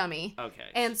kind of a dummy. Okay.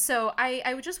 And so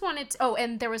I just wanted to... Oh,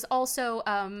 and there was also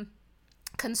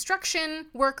construction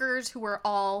workers who were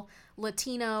all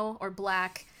Latino or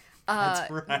black. That's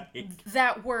right.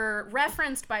 That were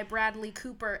referenced by Bradley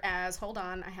Cooper as... Hold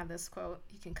on, I have this quote.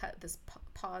 You can cut this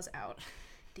pause out.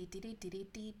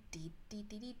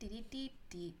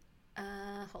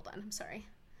 Hold on, I'm sorry.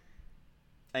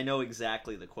 I know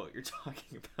exactly the quote you're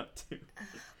talking about, too. Oh,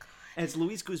 God. And it's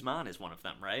Luis Guzman is one of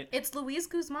them, right? It's Luis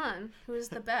Guzman, who is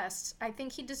the best. I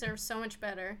think he deserves so much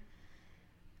better.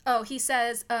 Oh, he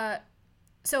says,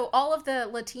 so all of the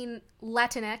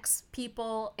Latinx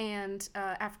people and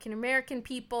African-American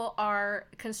people are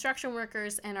construction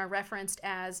workers and are referenced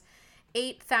as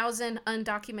 8,000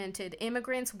 undocumented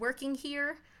immigrants working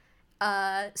here.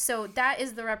 So that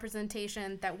is the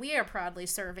representation that we are proudly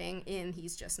serving in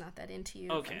He's Just Not That Into You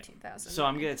from 2000. So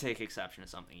I'm going to take exception to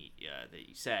something that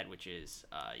you said, which is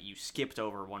you skipped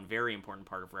over one very important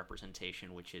part of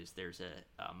representation, which is there's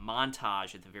a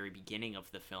montage at the very beginning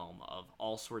of the film of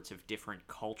all sorts of different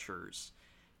cultures,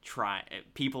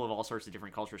 people of all sorts of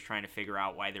different cultures trying to figure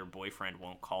out why their boyfriend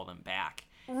won't call them back.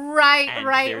 Right.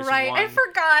 I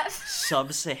forgot.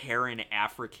 Sub-Saharan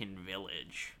African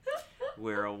village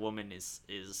where a woman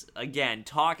is again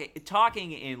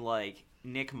talking in like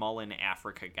Nick Mullen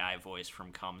Africa guy voice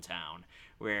from Cumtown,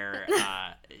 where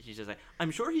she's just like,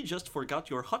 I'm sure he just forgot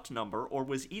your hut number or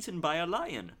was eaten by a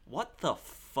lion. What the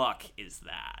fuck is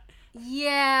that?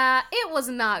 Yeah, it was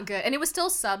not good. And it was still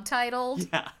subtitled.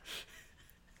 Yeah.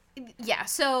 Yeah,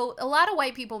 so a lot of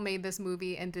white people made this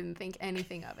movie and didn't think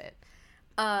anything of it.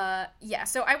 Yeah,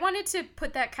 so I wanted to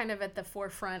put that kind of at the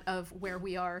forefront of where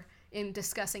we are in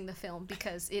discussing the film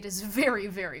because it is very,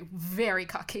 very, very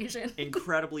Caucasian.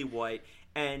 Incredibly white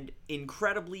and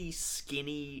incredibly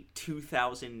skinny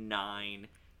 2009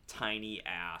 tiny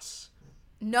ass.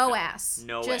 No ass.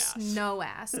 No Just ass. no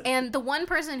ass. And the one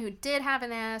person who did have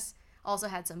an ass also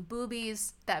had some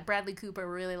boobies that Bradley Cooper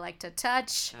really liked to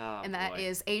touch, Oh, and that boy.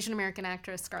 is Asian American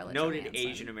actress Scarlett Noted Johansson.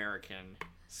 Asian American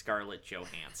Scarlett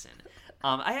Johansson.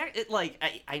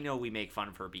 I know we make fun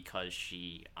of her because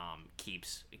she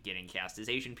keeps getting cast as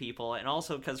Asian people, and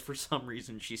also because for some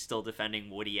reason she's still defending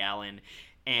Woody Allen,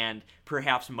 and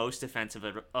perhaps most offensive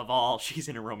of all, she's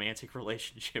in a romantic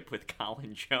relationship with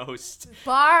Colin Jost.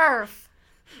 Barf!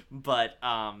 But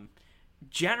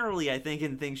generally, I think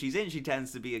in things she's in, she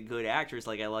tends to be a good actress.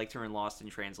 Like, I liked her in Lost in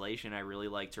Translation. I really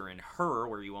liked her in Her,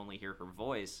 where you only hear her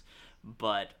voice.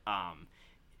 But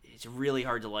it's really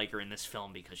hard to like her in this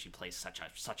film because she plays such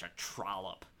a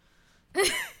trollop.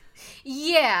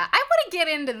 Yeah, I want to get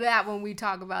into that when we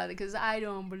talk about it because I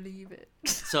don't believe it.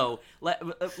 So let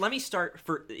me start.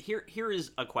 Here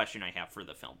is a question I have for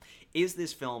the film: is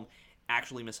this film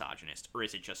actually misogynist, or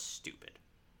is it just stupid?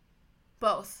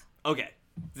 Both. Okay.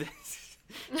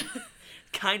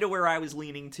 Kind of where I was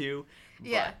leaning to. But,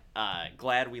 Yeah.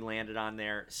 Glad we landed on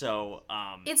there. So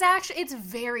It's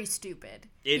very stupid.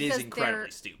 it is because incredibly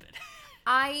they're- stupid.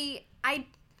 I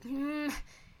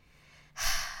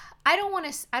don't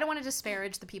want to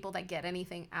disparage the people that get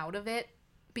anything out of it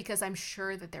because I'm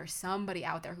sure that there's somebody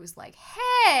out there who's like,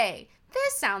 "Hey,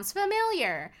 this sounds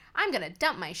familiar. I'm going to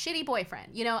dump my shitty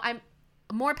boyfriend." You know, I'm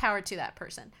more power to that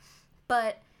person.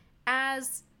 But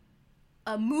as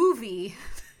a movie,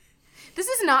 this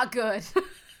is not good.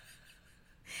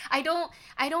 I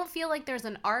don't feel like there's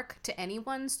an arc to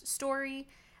anyone's story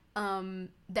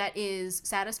that is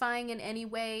satisfying in any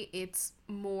way. It's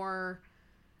more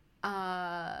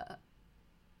like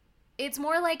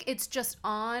it's just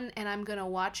on and I'm gonna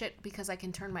watch it because I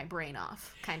can turn my brain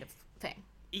off kind of thing.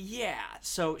 Yeah.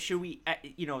 So should we?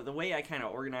 The way I kind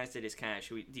of organized it is kind of.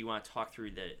 Do you want to talk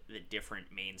through the different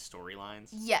main storylines?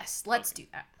 Yes, let's do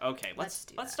that. Okay. Let's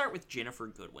do that. start with Jennifer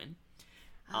Goodwin.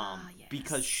 Yes.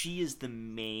 Because she is the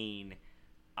main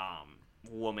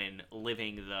woman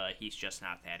living the he's just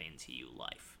not that into you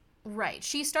life. Right.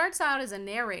 She starts out as a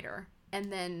narrator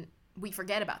and then we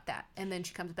forget about that and then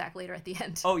she comes back later at the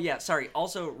end. Oh yeah, sorry.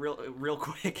 Also, real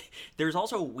quick, there's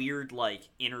also weird like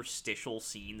interstitial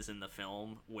scenes in the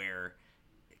film where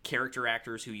character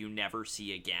actors who you never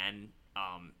see again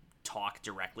talk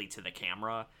directly to the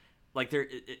camera. Like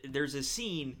there's a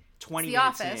scene 20 The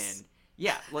minutes Office. in.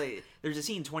 Yeah, like there's a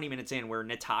scene 20 minutes in where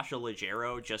Natasha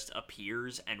Leggero just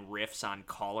appears and riffs on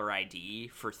caller ID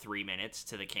for 3 minutes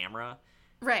to the camera.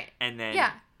 Right. And then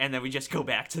Yeah. and then we just go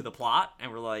back to the plot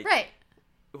and we're like, Right.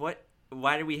 what?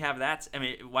 Why do we have that?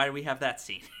 Why do we have that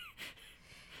scene?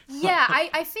 Yeah,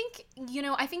 I think,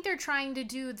 I think they're trying to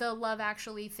do the Love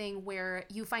Actually thing where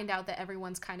you find out that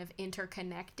everyone's kind of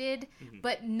interconnected,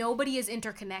 but nobody is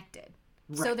interconnected.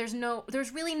 So Right.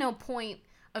 there's really no point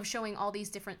of showing all these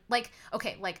different, like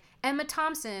Emma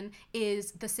Thompson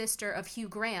is the sister of Hugh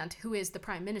Grant, who is the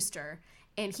prime minister,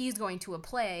 and he's going to a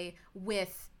play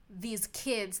with these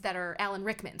kids that are Alan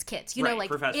Rickman's kids.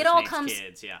 Professor it all Snape's comes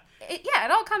kids, yeah. it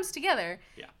all comes together.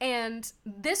 Yeah. And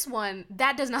this one,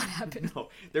 that does not happen. No,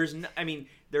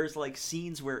 there's like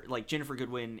scenes where like Jennifer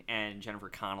Goodwin and Jennifer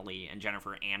Connelly and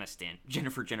Jennifer Aniston,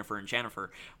 Jennifer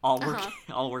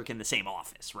all work in the same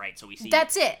office, right? So we see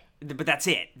That's it. But that's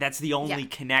it. That's the only Yeah.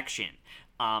 connection.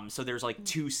 So there's like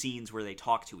two scenes where they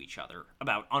talk to each other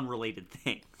about unrelated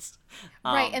things.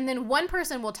 Right, and then one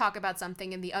person will talk about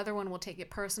something and the other one will take it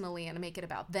personally and make it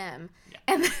about them.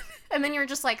 Yeah. And then you're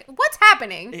just like, what's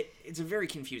happening? It's a very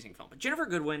confusing film. But Jennifer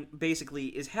Goodwin basically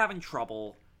is having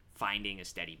trouble finding a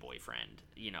steady boyfriend.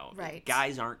 Right.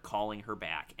 Guys aren't calling her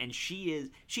back. And she's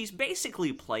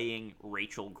basically playing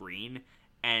Rachel Green.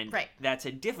 And Right. that's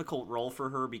a difficult role for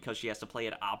her because she has to play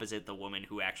it opposite the woman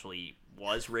who actually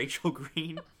was Rachel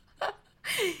Green.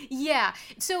 Yeah.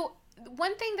 So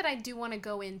one thing that I do want to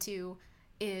go into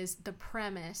is the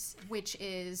premise, which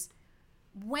is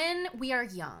when we are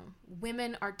young,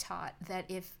 women are taught that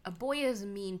if a boy is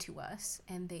mean to us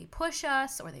and they push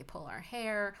us or they pull our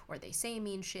hair or they say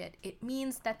mean shit, it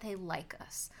means that they like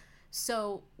us.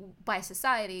 So by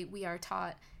society, we are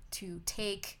taught to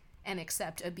take and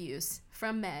accept abuse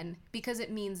from men because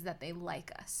it means that they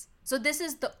like us. So this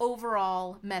is the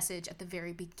overall message at the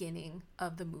very beginning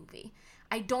of the movie.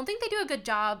 I don't think they do a good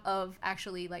job of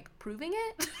actually like proving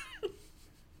it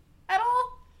at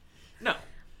all. No.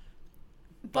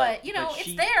 But you know,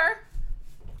 it's there.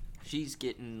 She's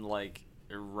getting like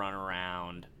run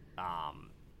around.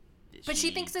 But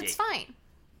she thinks it's fine.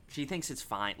 She thinks it's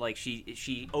fine. Like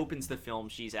she opens the film.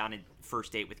 She's on a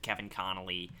first date with Kevin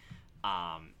Connolly,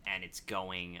 and it's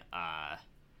going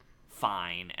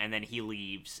fine. And then he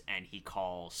leaves and he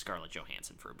calls Scarlett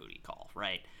Johansson for a booty call,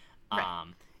 right?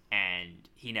 And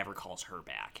he never calls her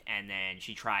back. And then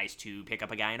she tries to pick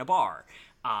up a guy in a bar,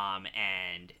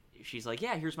 and she's like,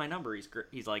 yeah, here's my number.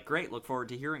 He's like, great, look forward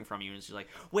to hearing from you. And she's like,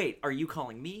 wait, are you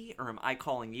calling me or am I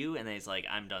calling you? And then he's like,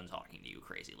 I'm done talking to you,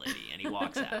 crazy lady. And he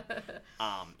walks out.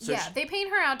 They paint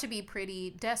her out to be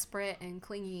pretty desperate and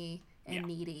clingy and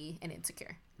needy and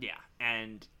insecure. Yeah,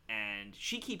 and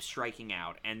she keeps striking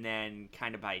out. And then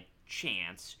kind of by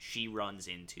chance, she runs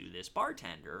into this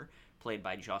bartender played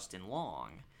by Justin Long.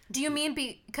 Do you mean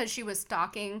because she was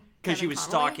stalking? Because she was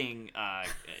Connolly?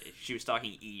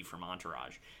 stalking Eve from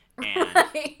Entourage,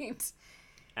 right?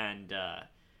 And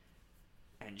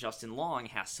Justin Long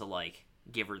has to like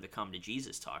give her the come to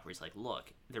Jesus talk, where he's like,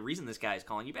 "Look, the reason this guy is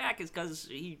calling you back is because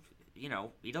he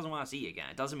doesn't want to see you again.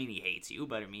 It doesn't mean he hates you,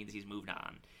 but it means he's moved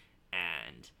on,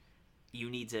 and you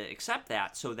need to accept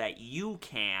that so that you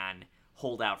can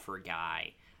hold out for a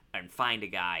guy." And find a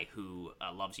guy who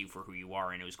loves you for who you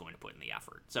are and who's going to put in the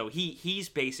effort. So he's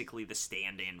basically the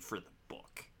stand-in for the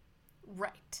book.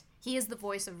 Right. He is the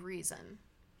voice of reason.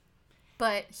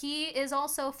 But he is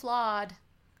also flawed.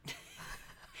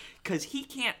 Because he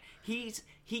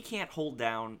can't hold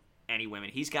down any women.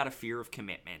 He's got a fear of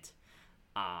commitment.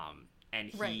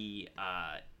 And he,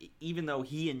 even though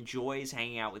he enjoys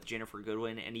hanging out with Ginnifer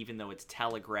Goodwin, and even though it's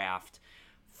telegraphed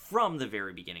from the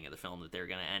very beginning of the film that they're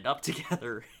going to end up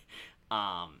together,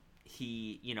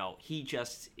 he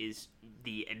just is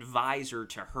the advisor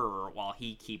to her while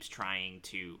he keeps trying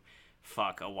to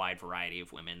fuck a wide variety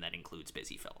of women that includes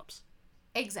Busy Phillips.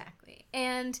 Exactly.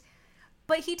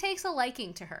 But he takes a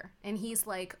liking to her, and he's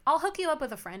like, I'll hook you up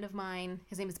with a friend of mine.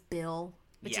 His name is Bill,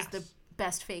 which is the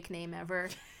best fake name ever.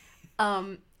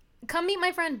 Come meet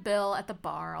my friend Bill at the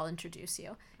bar. I'll introduce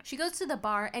you. She goes to the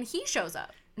bar, and he shows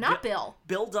up. Not Bill.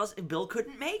 Bill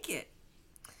couldn't make it.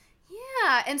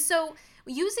 Yeah, and so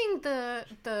using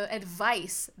the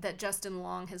advice that Justin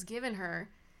Long has given her,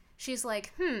 she's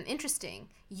like, interesting.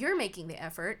 You're making the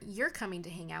effort. You're coming to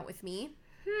hang out with me.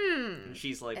 And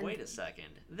she's like, wait a second.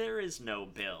 There is no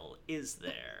Bill, is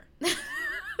there?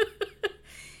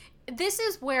 This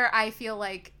is where I feel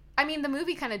like, I mean, the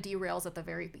movie kind of derails at the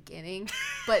very beginning,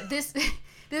 but this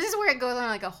is where it goes on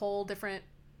like a whole different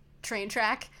train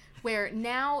track, where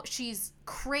now she's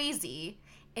crazy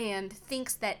and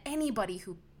thinks that anybody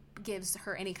who gives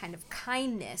her any kind of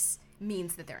kindness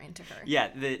means that they're into her. Yeah,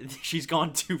 she's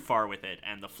gone too far with it,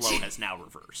 and the flow has now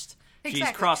reversed. Exactly.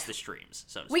 She's crossed the streams,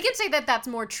 so to speak. We could say that that's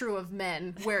more true of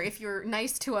men, where if you're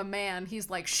nice to a man, he's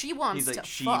like, she wants to fuck.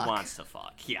 She wants to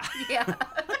fuck, yeah. Yeah.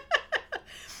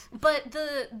 But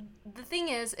the thing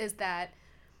is that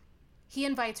he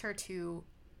invites her to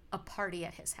a party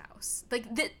at his house. Like,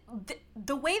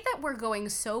 the way that we're going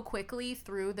so quickly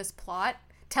through this plot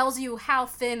tells you how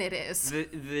thin it is.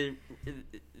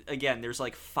 Again, there's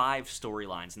like 5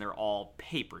 storylines, and they're all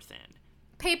paper thin.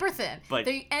 Paper thin. But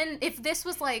and if this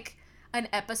was like an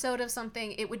episode of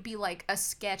something, it would be like a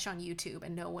sketch on YouTube,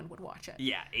 and no one would watch it.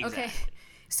 Yeah, exactly. Okay.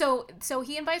 So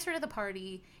he invites her to the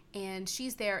party, and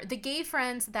she's there. The gay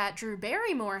friends that Drew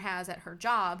Barrymore has at her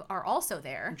job are also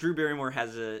there. Drew Barrymore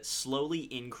has a slowly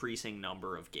increasing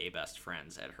number of gay best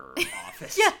friends at her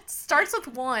office. Yeah, starts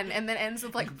with 1 and then ends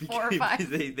with like 4 or 5.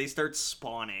 They start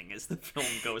spawning as the film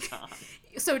goes on.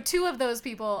 So 2 of those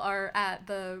people are at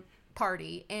the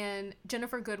party, and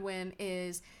Ginnifer Goodwin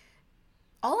is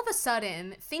all of a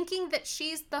sudden thinking that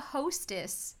she's the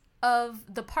hostess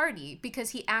of the party because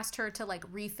he asked her to like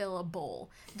refill a bowl.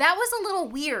 That was a little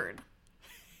weird.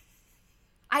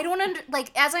 I don't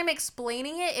like, as I'm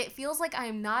explaining it, it feels like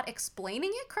I'm not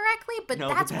explaining it correctly, but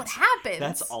that's what happens.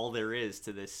 That's all there is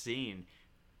to this scene.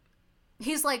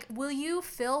 He's like, will you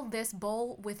fill this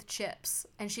bowl with chips?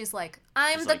 And she's like,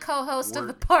 I'm the co-host of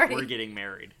the party. We're getting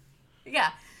married.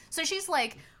 Yeah. So she's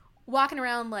like walking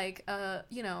around like a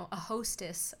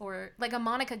hostess, or like a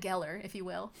Monica Geller, if you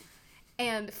will,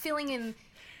 and filling in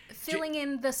filling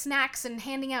in the snacks and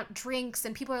handing out drinks,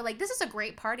 and people are like, this is a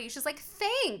great party. She's like,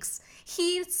 thanks.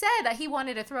 He said he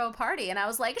wanted to throw a party, and I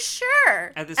was like,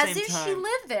 sure. At the same as if time, she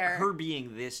lived there. her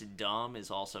being this dumb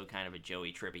is also kind of a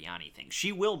Joey Tribbiani thing.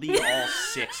 She will be all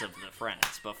 6 of the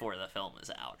friends before the film is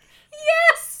out.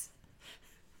 Yes.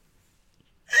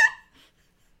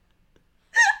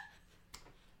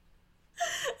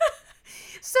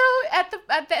 So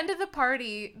at the end of the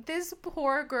party, this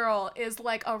poor girl is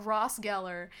like a Ross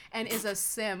Geller and is a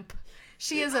simp.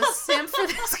 She is a simp for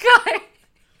this guy.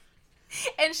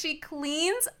 And she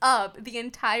cleans up the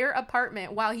entire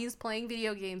apartment while he's playing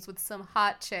video games with some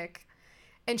hot chick.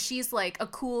 And she's like a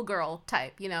cool girl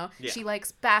type, you know? Yeah. She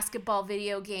likes basketball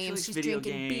video games. She likes She's video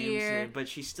drinking games, beer. but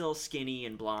she's still skinny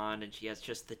and blonde, and she has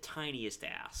just the tiniest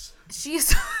ass.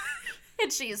 She's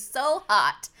and she's so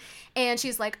hot. And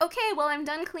she's like, okay, well, I'm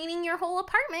done cleaning your whole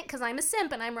apartment because I'm a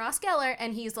simp and I'm Ross Geller.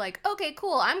 And he's like, okay,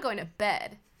 cool, I'm going to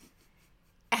bed.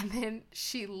 And then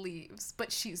she leaves,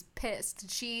 but she's pissed.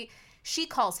 She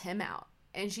calls him out,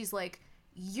 and she's like,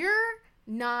 you're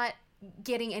not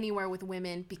getting anywhere with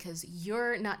women because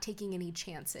you're not taking any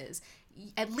chances.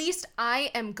 At least I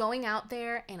am going out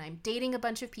there and I'm dating a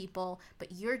bunch of people,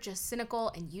 but you're just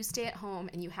cynical and you stay at home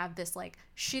and you have this like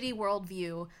shitty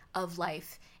worldview of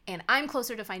life, and I'm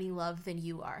closer to finding love than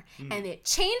you are. And it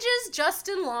changes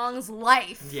Justin Long's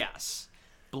life. Yes.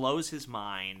 Blows his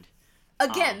mind.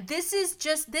 Again, this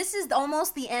is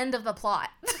almost the end of the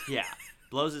plot. Yeah.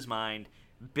 Blows his mind.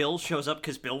 Bill shows up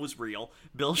because Bill was real.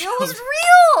 It was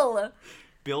real!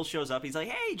 Bill shows up. He's like,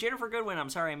 hey, Jennifer Goodwin,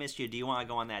 I'm sorry I missed you. Do you want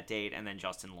to go on that date? And then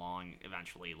Justin Long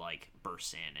eventually, like,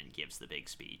 bursts in and gives the big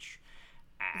speech.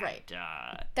 And, Right.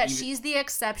 That even- she's the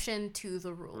exception to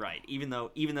the rule. Right. Even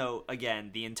though, again,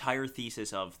 the entire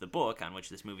thesis of the book on which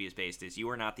this movie is based is you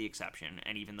are not the exception.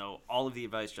 And even though all of the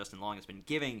advice Justin Long has been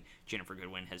giving Jennifer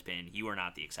Goodwin has been, you are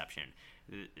not the exception.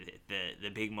 The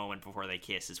big moment before they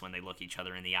kiss is when they look each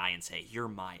other in the eye and say, you're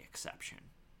my exception.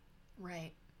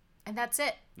 Right. And that's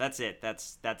it. That's it.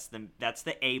 That's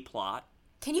the A plot.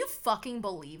 Can you fucking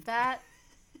believe that?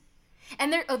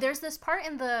 And there's this part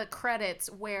in the credits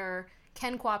where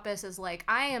Ken Kwapis is like,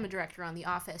 I am a director on The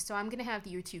Office, so I'm going to have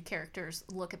you two characters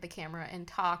look at the camera and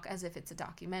talk as if it's a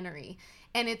documentary.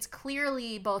 And it's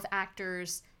clearly both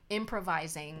actors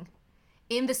improvising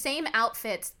in the same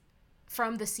outfits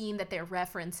from the scene that they're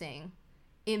referencing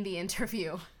in the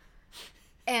interview.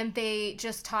 And they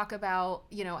just talk about,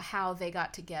 you know, how they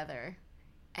got together.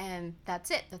 And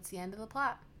that's it. That's the end of the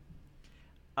plot.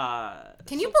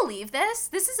 Can you believe this?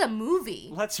 This is a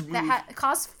movie. Let's move. That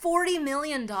cost $40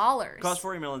 million. Cost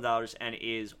 $40 million and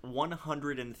is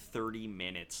 130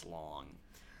 minutes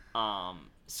long.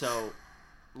 So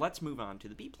let's move on to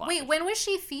the B plot. Wait, when was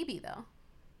she Phoebe, though?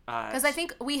 Because I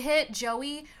think we hit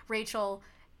Joey, Rachel,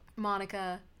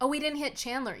 Monica. Oh, we didn't hit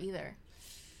Chandler either.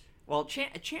 Well,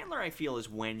 Chandler, I feel, is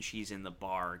when she's in the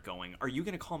bar going, are you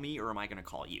going to call me or am I going to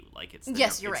call you? Like, it's the,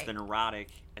 Yes, you're it's right. the neurotic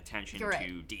attention You're to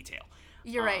right. detail.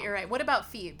 You're right. What about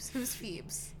Phoebes? Who's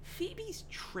Phoebes? Phoebe's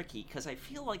tricky because I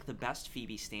feel like the best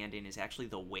Phoebe stand-in is actually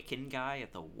the Wiccan guy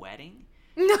at the wedding.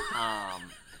 No. You're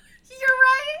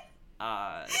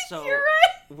right. So You're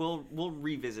right. we'll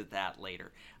revisit that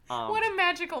later. What a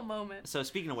magical moment. So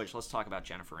speaking of which, let's talk about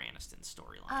Jennifer Aniston's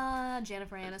storyline.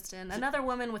 Jennifer Aniston. Another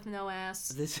woman with no ass.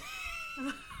 This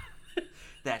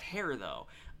that hair though.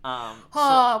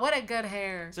 What a good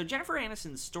hair. So Jennifer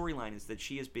Aniston's storyline is that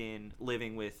she has been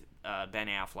living with Ben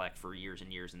Affleck for years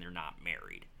and years, and they're not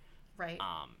married. Right.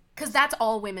 Because that's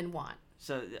all women want.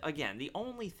 So again, the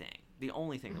only thing the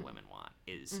women want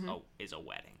is a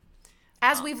wedding.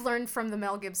 As we've learned from the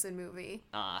Mel Gibson movie.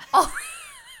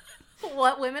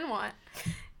 What women want.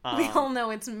 We all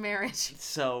know it's marriage.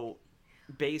 So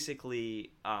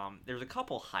basically, there's a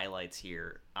couple highlights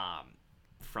here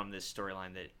from this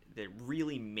storyline that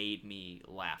really made me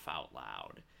laugh out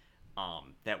loud.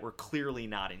 That were clearly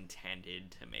not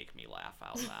intended to make me laugh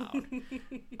out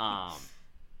loud.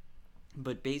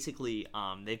 But basically,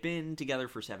 they've been together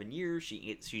for 7 years.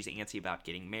 She's antsy about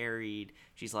getting married.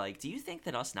 She's like, do you think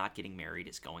that us not getting married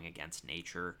is going against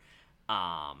nature?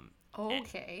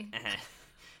 Okay.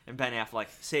 And Ben Affleck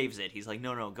saves it. He's like,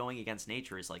 no, going against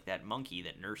nature is like that monkey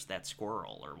that nursed that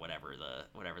squirrel, or whatever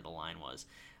the line was.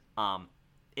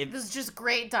 This is just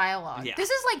great dialogue. Yeah. This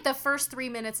is like the first 3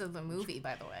 minutes of the movie,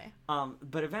 by the way.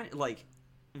 But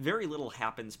very little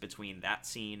happens between that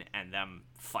scene and them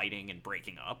fighting and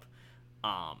breaking up.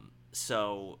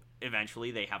 So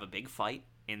eventually they have a big fight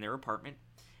in their apartment,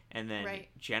 and then Right.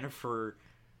 Jennifer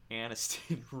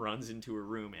Aniston runs into a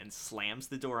room and slams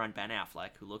the door on Ben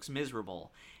Affleck, who looks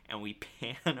miserable, and we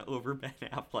pan over Ben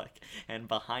Affleck, and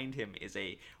behind him is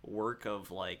a work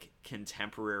of, like,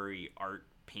 contemporary art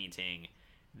painting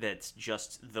that's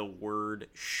just the word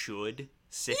should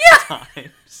 6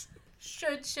 times.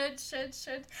 Should.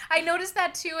 I noticed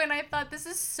that too, and I thought, this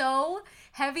is so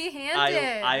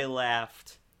heavy-handed. I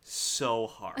laughed so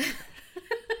hard.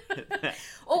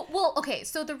 Oh, well, okay,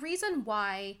 so the reason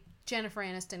why Jennifer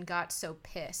Aniston got so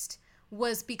pissed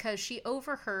was because she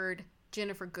overheard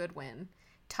Ginnifer Goodwin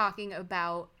talking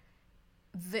about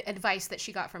the advice that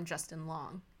she got from Justin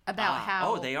Long about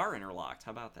how... Oh, they are interlocked.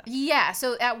 How about that? Yeah,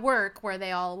 so at work, where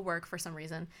they all work for some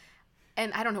reason,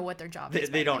 and I don't know what their job is.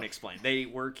 They don't explain. They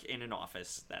work in an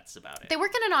office. That's about it. They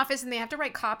work in an office and they have to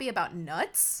write copy about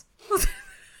nuts?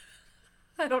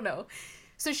 I don't know.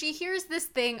 So she hears this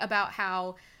thing about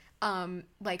how,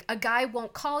 like, a guy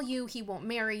won't call you, he won't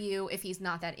marry you if he's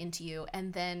not that into you.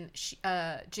 And then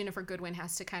Ginnifer Goodwin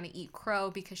has to kind of eat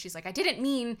crow because she's like, I didn't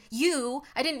mean you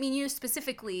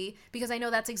specifically, because I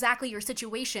know that's exactly your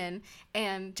situation.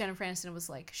 And Jennifer Aniston was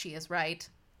like, she is right.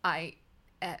 I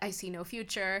see no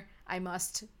future. I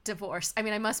must divorce. I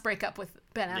mean, I must break up with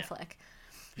Ben Affleck.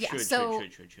 Yeah. Should. So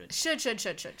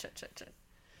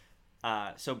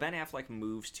Ben Affleck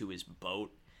moves to his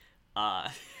boat.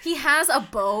 He has a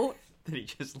boat. That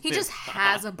he just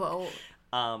has a boat.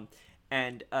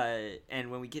 And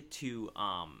when we get to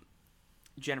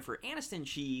Jennifer Aniston,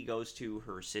 she goes to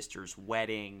her sister's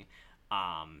wedding.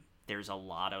 There's a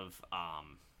lot of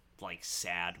like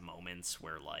sad moments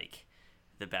where, like,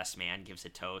 the best man gives a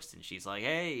toast and she's like,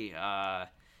 hey,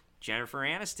 Jennifer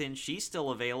Aniston, she's still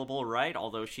available, right?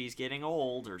 Although she's getting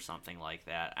old, or something like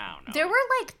that. I don't know. There were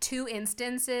like 2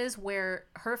 instances where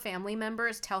her family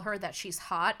members tell her that she's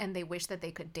hot and they wish that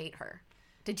they could date her.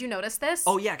 Did you notice this?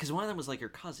 Oh, yeah, because one of them was like her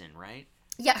cousin, right?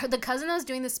 Yeah, the cousin that was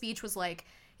doing the speech was like,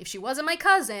 if she wasn't my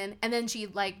cousin, and then she,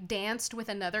 like, danced with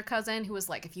another cousin who was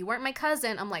like, if you weren't my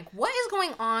cousin. I'm like, what is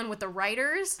going on with the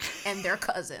writers and their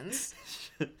cousins?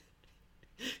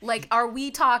 Like, are we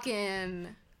talking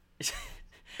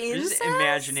incest? Just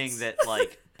imagining that,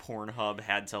 like, Pornhub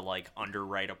had to, like,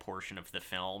 underwrite a portion of the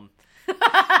film.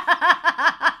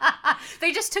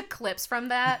 They just took clips from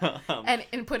that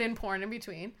and put in porn in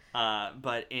between.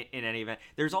 But in any event,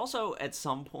 there's also, at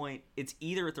some point, it's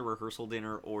either at the rehearsal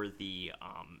dinner or the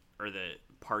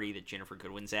party that Ginnifer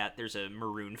Goodwin's at, there's a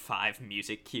Maroon 5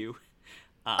 music cue.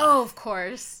 Of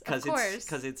course.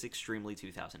 Because it's extremely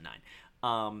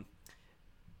 2009.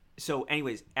 So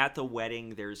anyways, at the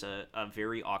wedding, there's a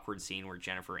very awkward scene where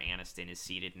Jennifer Aniston is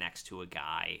seated next to a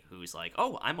guy who's like,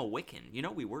 oh, I'm a Wiccan. You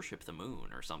know, we worship the moon,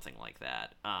 or something like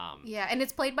that. Yeah, and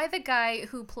it's played by the guy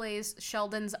who plays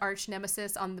Sheldon's arch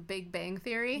nemesis on The Big Bang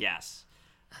Theory. Yes.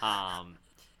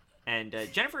 And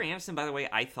Jennifer Aniston, by the way,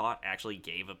 I thought actually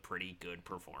gave a pretty good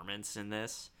performance in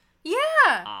this. Yeah,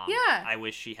 yeah. I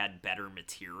wish she had better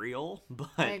material,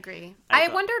 but... I agree. I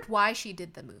wondered why she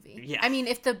did the movie. Yeah. I mean,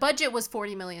 if the budget was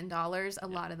 $40 million, a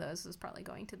lot of those was probably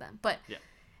going to them. But yeah.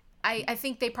 I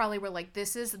think they probably were like,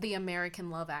 this is the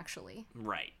American Love, actually.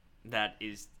 Right. That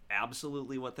is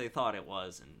absolutely what they thought it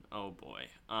was, and oh boy.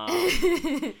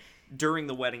 During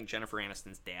the wedding, Jennifer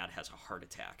Aniston's dad has a heart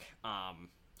attack.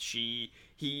 He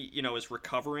is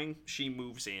recovering. She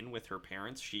moves in with her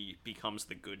parents. She becomes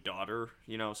the good daughter,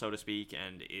 so to speak,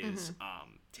 and is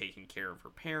taking care of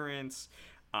her parents.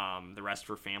 The rest of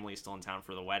her family is still in town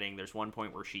for the wedding. There's one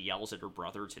point where she yells at her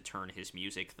brother to turn his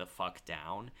music the fuck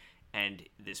down. And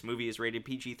this movie is rated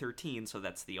PG-13, so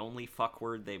that's the only fuck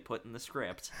word they put in the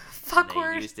script. Fuck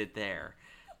word. They used it there.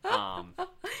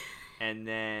 And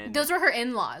then... Those were her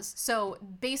in-laws. So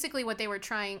basically what they were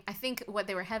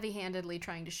heavy-handedly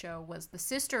trying to show was the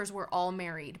sisters were all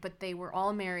married, but they were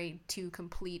all married to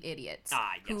complete idiots.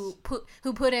 Yes.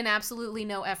 Who put in absolutely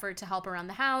no effort to help around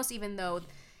the house, even though,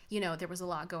 there was a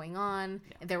lot going on.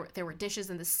 Yeah. There were dishes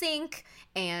in the sink,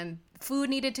 and food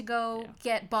needed to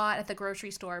get bought at the grocery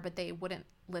store, but they wouldn't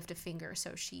lift a finger,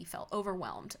 so she felt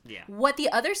overwhelmed. Yeah. What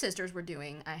the other sisters were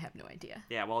doing, I have no idea.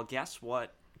 Yeah, well, guess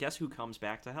what? Guess who comes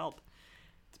back to help?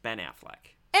 It's Ben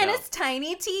Affleck. And his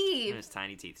tiny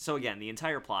teeth. So again, the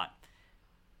entire plot.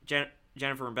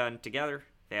 Jennifer and Ben together.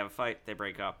 They have a fight. They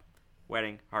break up.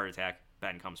 Wedding. Heart attack.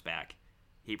 Ben comes back.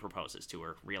 He proposes to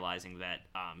her, realizing that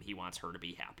he wants her to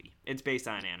be happy. It's based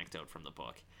on an anecdote from the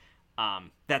book.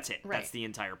 That's it. Right. That's the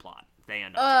entire plot. They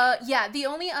end up together. Yeah, the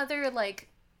only other,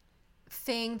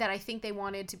 thing that I think they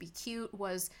wanted to be cute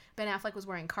was Ben Affleck was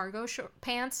wearing cargo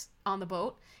pants on the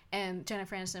boat, and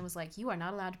Jennifer Aniston was like, you are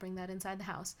not allowed to bring that inside the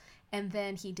house. And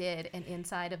then he did, and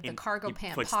inside of the cargo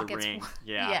pant pockets... The ring.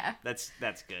 Yeah. That's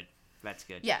good. That's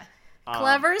good. Yeah.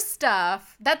 Clever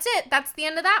stuff. That's it. That's the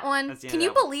end of that one. That's the end Can of you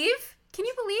that one. believe? Can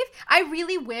you believe? I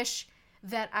really wish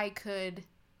that I could.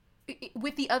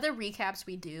 With the other recaps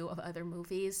we do of other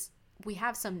movies, we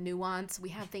have some nuance. We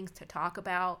have things to talk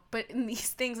about. But in these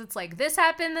things, it's like this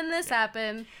happened and this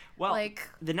happened. Well, like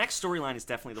the next storyline is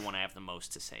definitely the one I have the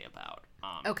most to say about.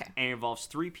 Okay. And it involves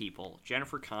 3 people: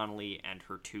 Jennifer Connelly and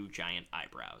her 2 giant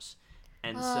eyebrows.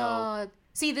 And so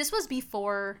see, this was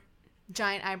before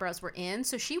giant eyebrows were in,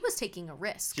 so she was taking a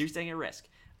risk. she was taking a risk.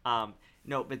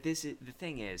 No, but the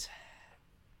thing is,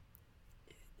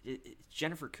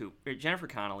 Jennifer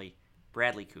Connelly,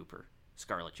 Bradley Cooper,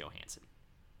 Scarlett Johansson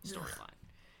storyline.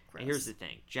 And here's the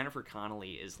thing: Jennifer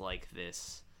Connelly is like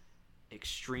this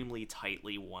extremely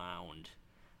tightly wound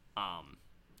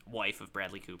wife of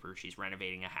Bradley Cooper. She's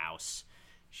renovating a house.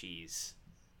 She's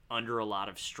under a lot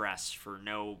of stress for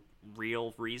no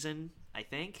real reason, I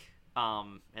think.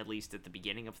 At least at the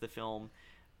beginning of the film.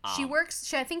 She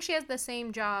works. I think she has the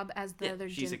same job as the other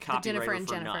she's a the copywriter Jennifer and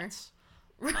for Jennifer. Nuts.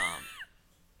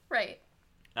 Right.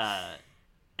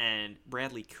 And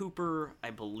Bradley Cooper,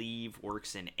 I believe,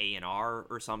 works in A&R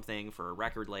or something for a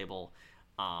record label.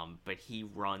 But he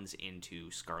runs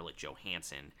into Scarlett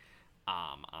Johansson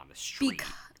on the street,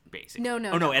 basically.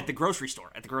 No. At the grocery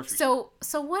store. store.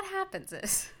 So what happens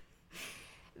is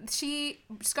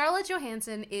Scarlett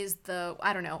Johansson is the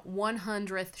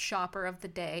 100th shopper of the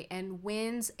day and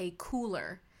wins a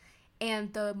cooler.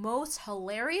 And the most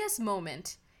hilarious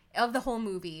moment of the whole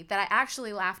movie that I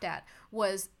actually laughed at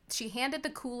was she handed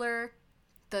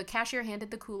the cashier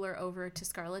handed the cooler over to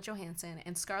Scarlett Johansson,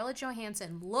 and Scarlett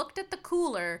Johansson looked at the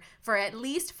cooler for at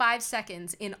least 5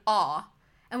 seconds in awe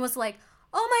and was like,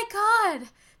 "Oh my God,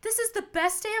 this is the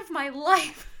best day of my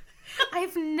life.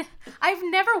 I've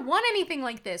never won anything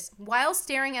like this," while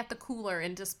staring at the cooler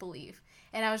in disbelief.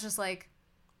 And I was just like,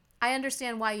 I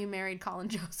understand why you married Colin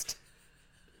Jost.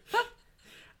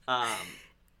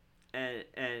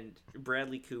 And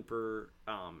Bradley Cooper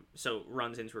so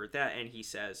runs into her at that, and he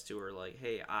says to her, like,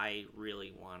 "Hey, I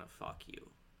really want to fuck you.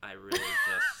 I really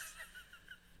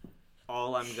just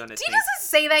all I'm gonna He doesn't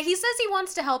say that. He says he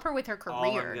wants to help her with her career.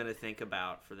 all I'm gonna think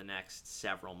about for the next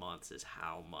several months is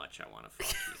how much I want to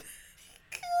fuck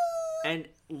you." And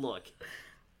look,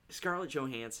 Scarlett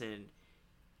Johansson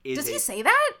Does he say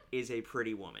that? is a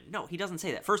pretty woman. No, he doesn't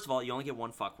say that. First of all, you only get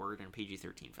one fuck word in a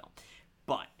PG-13 film.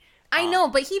 But I know,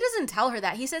 but he doesn't tell her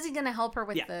that. He says he's going to help her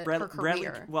with her career. Bradley,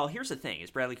 well, here's the thing: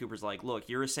 is Bradley Cooper's like, "Look,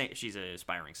 you're a she's an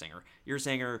aspiring singer. You're a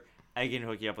singer. I can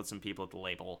hook you up with some people at the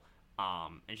label."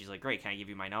 And she's like, "Great, can I give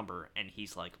you my number?" And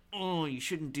he's like, "Oh, you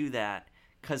shouldn't do that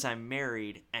because I'm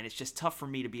married, and it's just tough for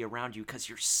me to be around you because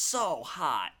you're so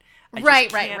hot."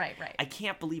 Right. I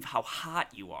can't believe how hot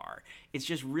you are. It's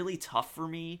just really tough for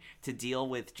me to deal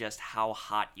with just how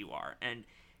hot you are, and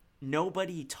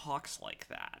nobody talks like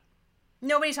that.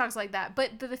 Nobody talks like that.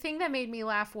 But the thing that made me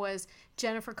laugh was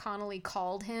Jennifer Connelly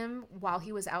called him while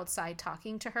he was outside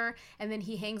talking to her. And then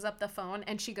he hangs up the phone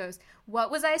and she goes,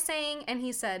 "What was I saying?" And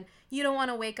he said, "You don't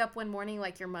want to wake up one morning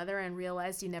like your mother and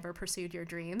realize you never pursued your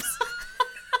dreams."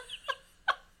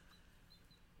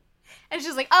 And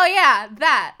she's like, "Oh yeah,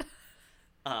 that."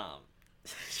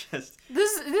 Just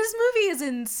This movie is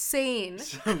insane.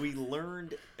 so we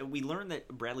learned that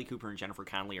Bradley Cooper and Jennifer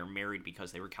Connelly are married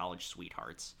because they were college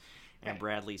sweethearts. And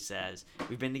Bradley says,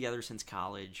 "We've been together since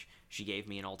college. She gave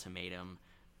me an ultimatum."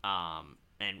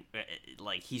 And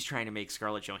like he's trying to make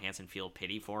Scarlett Johansson feel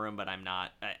pity for him, but I'm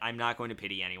not going to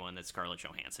pity anyone that Scarlett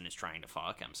Johansson is trying to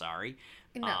fuck. I'm sorry.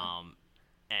 No.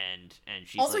 And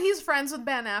she's Also, like, he's friends with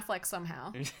Ben Affleck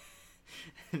somehow.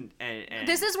 and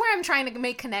This is where I'm trying to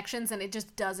make connections and it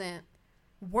just doesn't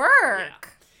work. Yeah.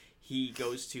 He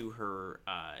goes to her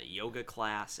yoga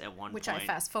class at one Which point. I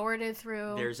fast forwarded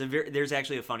through. There's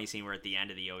actually a funny scene where at the end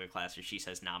of the yoga class where she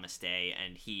says namaste,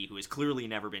 and he, who has clearly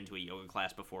never been to a yoga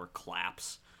class before,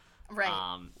 claps.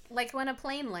 Right. Like when a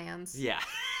plane lands. Yeah.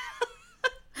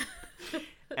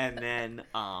 And then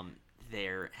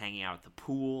they're hanging out at the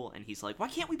pool, and he's like, "Why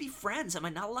can't we be friends? Am I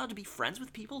not allowed to be friends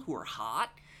with people who are hot?"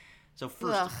 So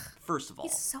first of all,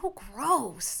 He's so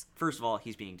gross. First of all,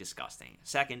 he's being disgusting.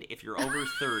 Second, if you're over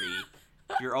 30,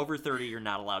 you're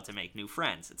not allowed to make new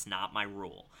friends. It's not my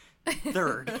rule.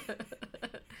 Third,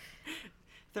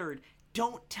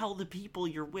 don't tell the people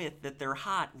you're with that they're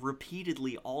hot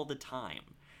repeatedly all the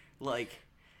time. Like,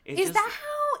 do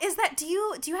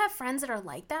you have friends that are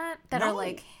like that? That are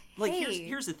like, "Hey, like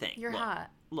here's the thing. You're Look,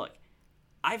 hot." Look,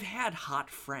 I've had hot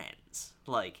friends.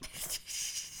 Like,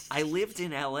 I lived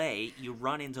in LA. You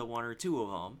run into one or two of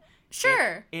them.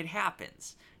 Sure. It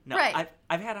happens. No, Right.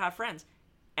 I've had hot friends,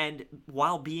 and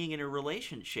while being in a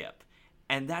relationship,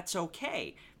 and that's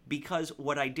okay. because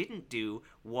what I didn't do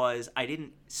was I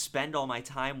didn't spend all my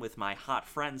time with my hot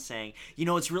friends saying, you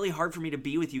know, it's really hard for me to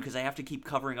be with you because I have to keep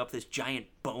covering up this giant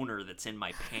boner that's in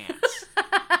my pants.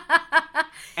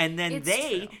 And then It's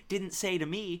they true. didn't say to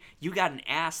me, you got an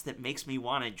ass that makes me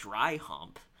want to dry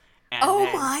hump. And Oh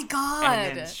then- my God.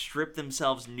 And then strip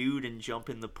themselves nude and jump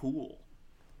in the pool.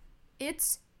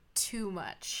 It's too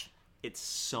much. It's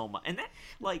so much.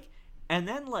 And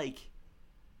then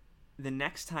the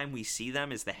next time we see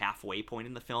them is the halfway point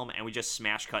in the film, and we just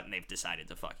smash cut and they've decided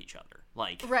to fuck each other.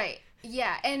 Like, Right.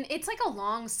 Yeah, and it's like a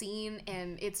long scene,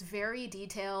 and it's very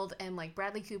detailed, and like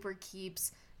Bradley Cooper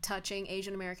keeps touching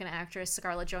Asian American actress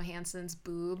Scarlett Johansson's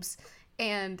boobs,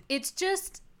 and it's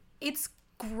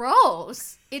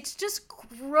gross. It's just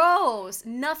gross.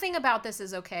 Nothing about this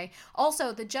is okay.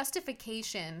 Also, the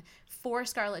justification for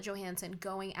Scarlett Johansson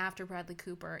going after Bradley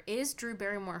Cooper is Drew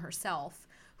Barrymore herself,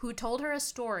 who told her a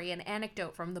story, an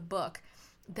anecdote from the book,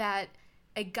 that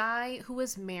a guy who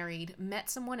was married met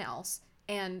someone else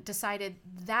and decided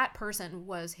that person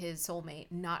was his soulmate,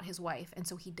 not his wife, and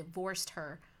so he divorced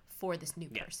her for this new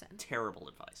person. terrible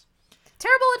advice.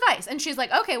 Terrible advice. And she's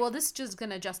like, okay, well, this is just going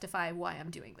to justify why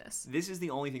I'm doing this. This is the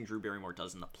only thing Drew Barrymore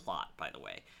does in the plot, by the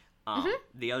way.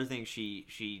 The other thing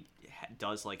she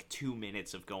does like 2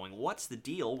 minutes of going, what's the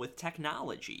deal with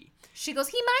technology? She goes,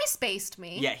 he MySpaced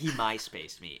me. Yeah, he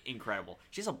MySpaced me. Incredible.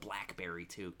 She has a BlackBerry,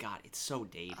 too. God, it's so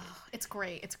dated. It's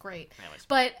great. It's great. Anyways.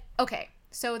 But, okay,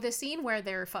 so the scene where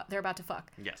they're about to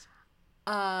fuck, Yes.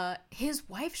 his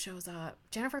wife shows up.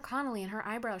 Jennifer Connelly and her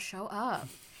eyebrows show up.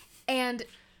 And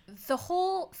the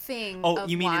whole thing Oh, of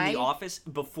you mean why, in the office?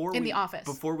 In the office.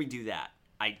 Before we do that,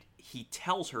 he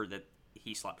tells her that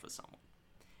he slept with someone.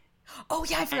 Oh,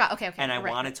 yeah, I forgot. Okay. And I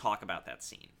right, want right. to talk about that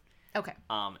scene. Okay.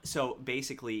 So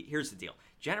basically, here's the deal.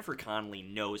 Jennifer Connelly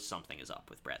knows something is up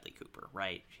with Bradley Cooper,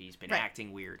 right? She's been Right.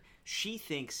 acting weird. She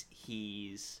thinks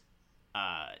he's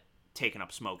taken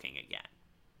up smoking again.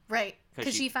 Right. 'Cause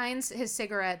Because she- she finds his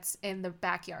cigarettes in the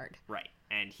backyard. Right.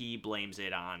 And he blames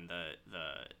it on the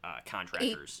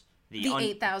contractors. The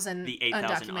 8,000 the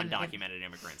 8,000 undocumented. undocumented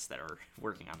immigrants that are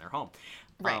working on their home.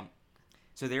 Right.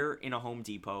 So they're in a Home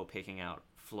Depot picking out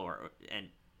floor,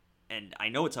 and I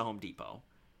know it's a Home Depot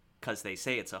because they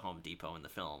say it's a Home Depot in the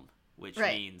film, which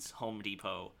Right. means Home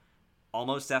Depot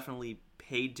almost definitely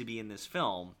paid to be in this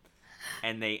film,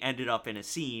 and they ended up in a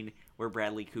scene where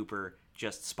Bradley Cooper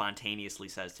just spontaneously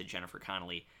says to Jennifer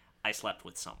Connelly, I slept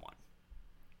with someone.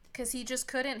 Because he just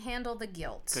couldn't handle the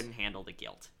guilt. Couldn't handle the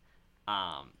guilt.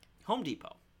 Home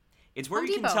Depot. It's where Home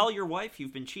you Depot. can tell your wife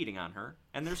you've been cheating on her,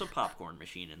 and there's a popcorn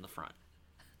machine in the front.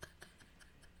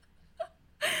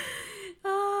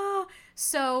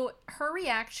 So her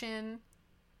reaction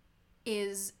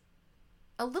is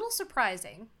a little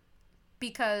surprising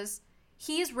because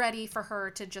he's ready for her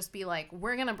to just be like,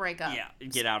 we're going to break up. Yeah,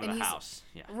 get out of And the he's- house.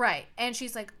 Yeah. Right. And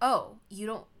she's like, oh, you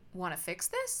don't want to fix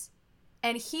this?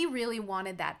 And he really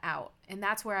wanted that out. And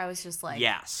that's where I was just like,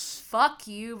 Yes. fuck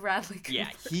you, Bradley Cooper.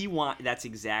 Yeah, that's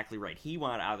exactly right. He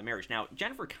wanted out of the marriage. Now,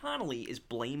 Jennifer Connelly is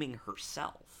blaming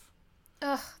herself.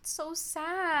 Ugh, it's so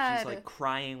sad. She's like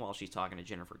crying while she's talking to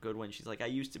Jennifer Goodwin. She's like, I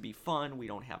used to be fun. We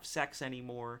don't have sex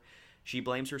anymore. She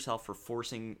blames herself for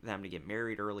forcing them to get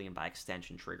married early and by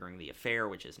extension triggering the affair,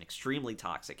 which is an extremely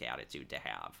toxic attitude to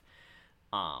have.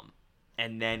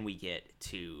 And then we get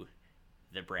to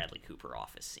the Bradley Cooper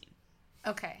office scene.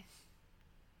 Okay.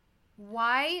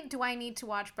 Why do I need to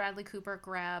watch Bradley Cooper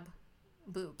grab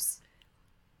boobs?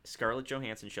 Scarlett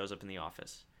Johansson shows up in the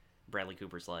office. Bradley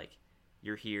Cooper's like,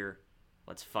 you're here.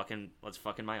 Let's fuck in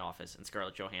my office. And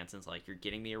Scarlett Johansson's like, you're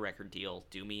getting me a record deal.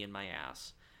 Do me in my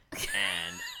ass.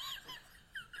 And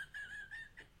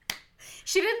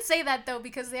She didn't say that, though,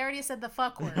 because they already said the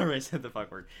fuck word. I said the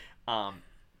fuck word.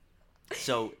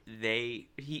 So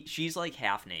she's like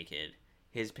half naked.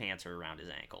 His pants are around his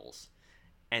ankles.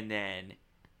 And then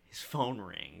his phone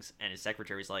rings and his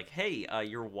secretary's like, hey,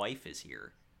 your wife is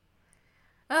here.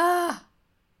 Ugh.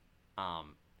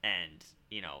 And,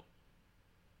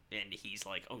 and he's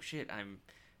like, oh shit, I'm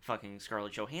fucking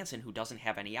Scarlett Johansson, who doesn't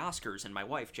have any Oscars, and my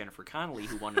wife, Jennifer Connelly,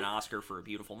 who won an Oscar for A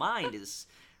Beautiful Mind, is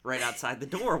right outside the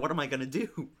door. What am I gonna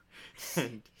do?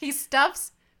 And He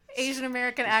stuffs Asian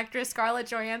American actress Scarlett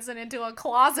Johansson into a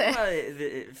closet.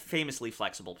 famously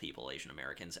flexible people, Asian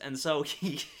Americans, and so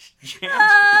he's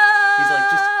like,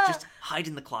 just hide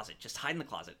in the closet,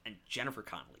 and Jennifer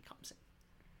Connelly comes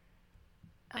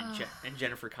in, and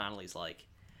Jennifer Connelly's like,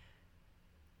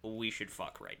 we should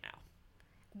fuck right now.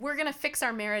 We're gonna fix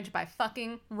our marriage by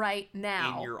fucking right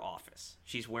now. In your office.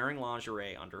 She's wearing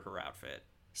lingerie under her outfit.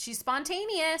 She's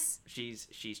spontaneous.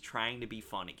 She's trying to be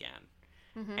fun again.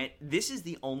 And this is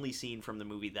the only scene from the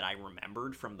movie that I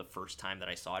remembered from the first time that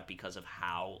I saw it because of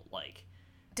how, like...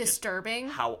 Disturbing.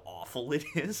 How awful it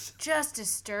is. Just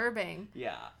disturbing.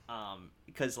 Yeah.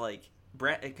 Because, like,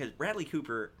 Bradley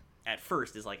Cooper at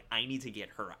first is like, I need to get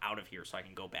her out of here so I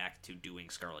can go back to doing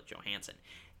Scarlett Johansson.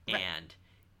 Right.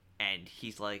 And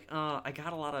he's like, I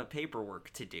got a lot of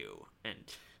paperwork to do. And,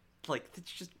 like,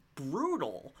 it's just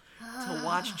brutal to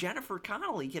watch Jennifer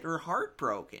Connelly get her heart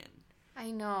broken.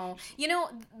 I know. You know,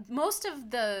 most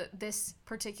of this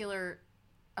particular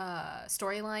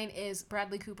storyline is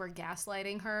Bradley Cooper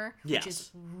gaslighting her, Yes. which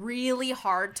is really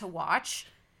hard to watch.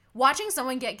 Watching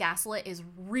someone get gaslit is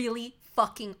really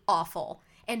fucking awful.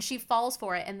 And she falls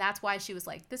for it, and that's why she was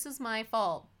like, this is my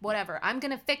fault. Whatever. I'm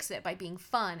going to fix it by being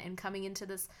fun and coming into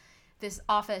this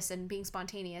office and being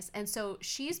spontaneous. And so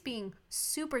she's being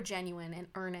super genuine and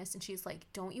earnest, and she's like,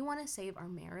 don't you want to save our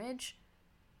marriage?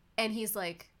 And he's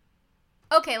like,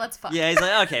 okay, let's fuck. Yeah, he's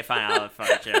like, okay, fine, I'll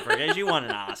fuck Jennifer, because you won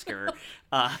an Oscar.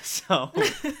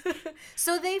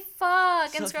 So they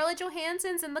fuck, and Scarlett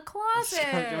Johansson's in the closet.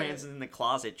 Scarlett Johansson's in the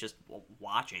closet just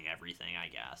watching everything, I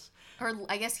guess. Or,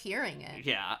 I guess, hearing it.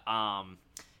 Yeah,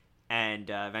 and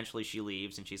eventually she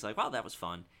leaves, and she's like, wow, that was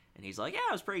fun. And he's like, yeah,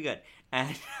 it was pretty good.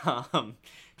 And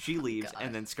she leaves,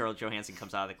 and then Scarlett Johansson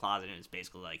comes out of the closet and is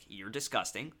basically like, you're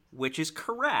disgusting, which is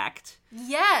correct.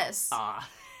 Yes.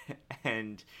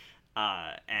 And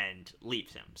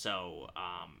leaves him. So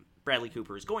Bradley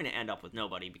Cooper is going to end up with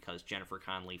nobody because Jennifer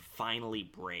Connelly finally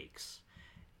breaks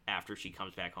after she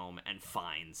comes back home and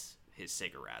finds his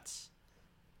cigarettes.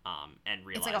 And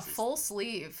realizes it's like a full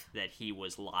sleeve. That he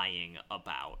was lying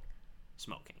about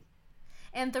smoking.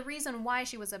 And the reason why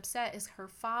she was upset is her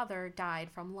father died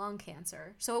from lung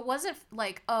cancer. So it wasn't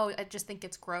like, oh, I just think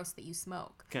it's gross that you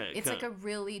smoke. It's like a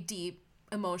really deep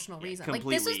emotional reason.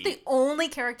 Completely. Like, this is the only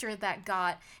character that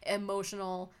got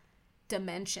emotional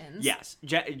dimensions. Yes.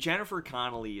 Jennifer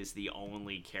Connelly is the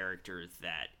only character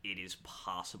that it is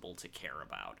possible to care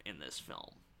about in this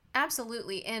film.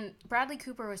 Absolutely. And Bradley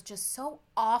Cooper was just so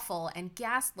awful and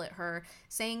gaslit her,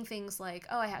 saying things like,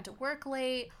 oh, I had to work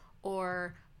late,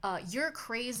 or you're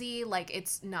crazy, like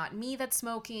it's not me that's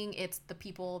smoking, it's the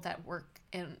people that work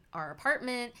in our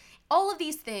apartment. All of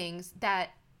these things that,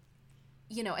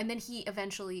 you know, and then he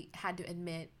eventually had to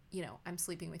admit, you know, I'm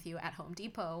sleeping with you at Home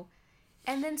Depot,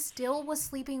 and then still was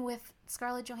sleeping with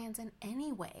Scarlett Johansson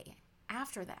anyway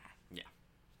after that. Yeah.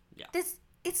 Yeah.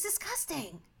 It's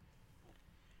disgusting.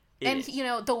 It is. You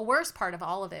know, the worst part of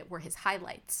all of it were his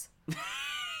highlights.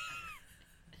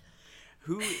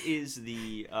 Who is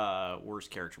the worst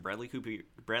character, Bradley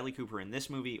Cooper in this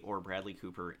movie or Bradley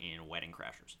Cooper in Wedding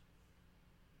Crashers?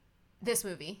 This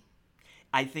movie.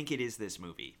 I think it is this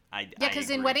movie. Yeah, because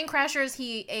in Wedding Crashers,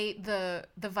 he ate the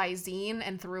Visine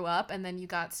and threw up, and then you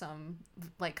got some,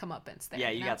 like, comeuppance there. Yeah,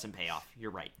 you got some payoff.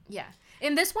 You're right. Yeah.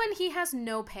 In this one, he has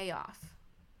no payoff.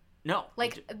 No.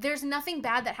 Like, there's nothing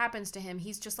bad that happens to him.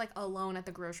 He's just, like, alone at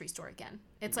the grocery store again.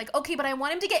 It's like, okay, but I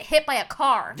want him to get hit by a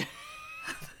car.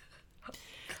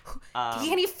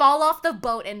 Can he fall off the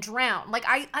boat and drown? Like,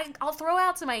 I'll throw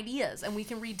out some ideas, and we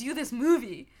can redo this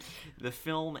movie. The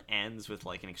film ends with,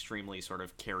 like, an extremely sort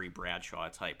of Carrie Bradshaw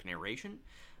type narration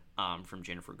from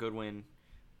Ginnifer Goodwin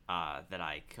that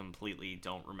I completely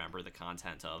don't remember the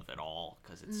content of at all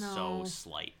because it's so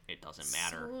slight it doesn't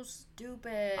matter. So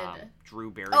stupid.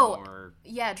 Drew Barrymore.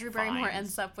 Yeah, Drew Barrymore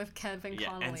ends up with Kevin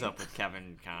Connolly. Yeah, ends up with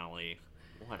Kevin Connolly.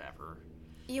 Whatever.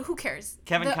 Yeah, who cares?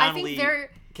 Kevin Connolly,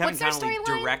 what's their storyline?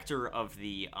 Director of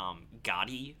the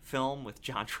Gotti film with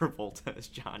John Travolta as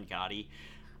John Gotti.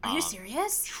 Are you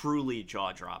serious? Truly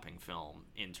jaw-dropping film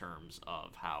in terms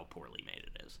of how poorly made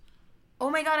it is. Oh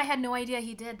my god, I had no idea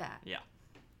he did that. Yeah.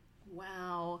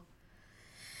 Wow.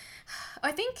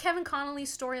 I think Kevin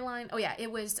Connolly's storyline,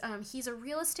 it was he's a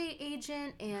real estate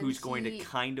agent and who's going to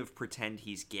kind of pretend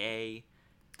he's gay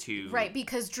to... Right,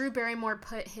 because Drew Barrymore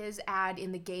put his ad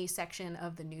in the gay section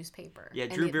of the newspaper. Yeah,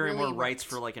 Drew Barrymore really writes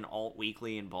for like an alt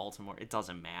weekly in Baltimore. It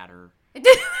doesn't matter.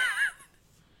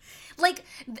 Like,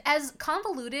 as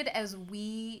convoluted as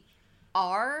we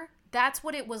are, that's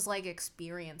what it was like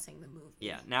experiencing the movie.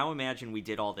 Yeah, now imagine we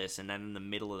did all this, and then in the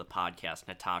middle of the podcast,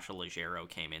 Natasha Leggero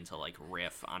came in to, like,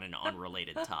 riff on an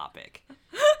unrelated topic.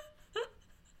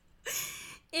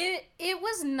 It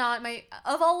was not my...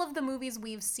 Of all of the movies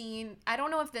we've seen, I don't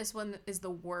know if this one is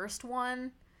the worst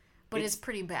one, but it's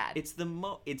pretty bad. It's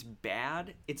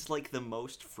bad. It's, like, the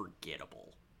most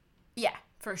forgettable. Yeah,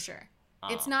 for sure.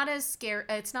 It's not as scary.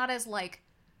 It's not as, like,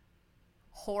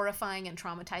 horrifying and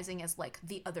traumatizing as, like,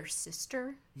 The Other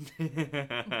Sister.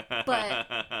 but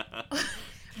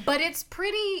But it's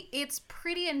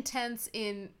pretty intense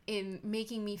in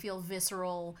making me feel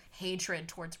visceral hatred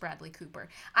towards Bradley Cooper.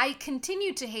 I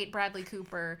continue to hate Bradley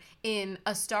Cooper in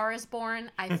A Star Is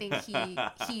Born. I think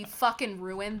he fucking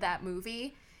ruined that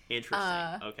movie.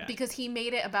 Interesting. Okay. Because he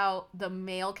made it about the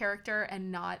male character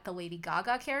and not the Lady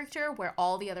Gaga character, where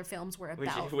all the other films were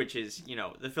about. Which is,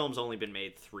 the film's only been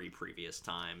made 3 previous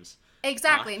times.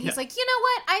 Exactly. And he's like, you know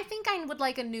what? I think I would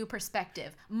like a new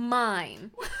perspective.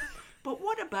 Mine. But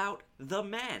what about the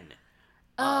men?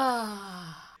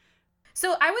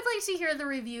 So I would like to hear the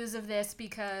reviews of this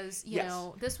because, you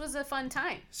know, this was a fun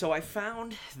time. So I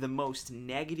found the most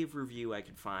negative review I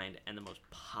could find and the most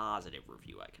positive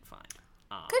review I could find.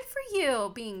 Good for you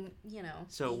being,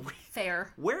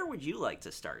 fair. Where would you like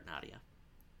to start, Nadia?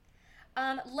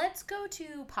 Let's go to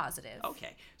positive.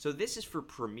 Okay, so this is for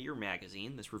Premiere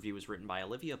Magazine. This review was written by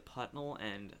Olivia Putnell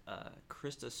and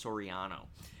Krista Soriano.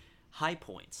 High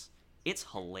points. It's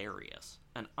hilarious.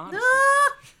 And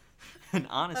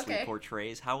honestly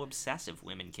portrays how obsessive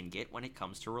women can get when it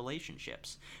comes to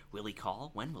relationships. Will he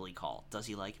call? When will he call? Does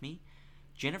he like me?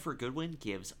 Ginnifer Goodwin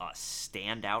gives a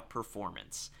standout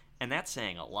performance. And that's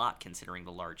saying a lot considering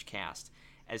the large cast,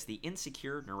 as the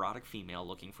insecure, neurotic female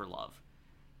looking for love.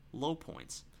 Low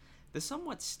points. The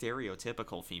somewhat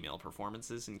stereotypical female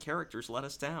performances and characters let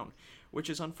us down,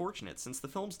 which is unfortunate since the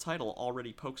film's title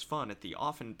already pokes fun at the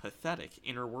often pathetic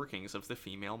inner workings of the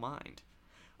female mind.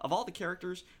 Of all the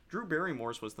characters, Drew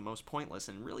Barrymore's was the most pointless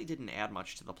and really didn't add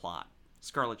much to the plot.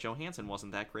 Scarlett Johansson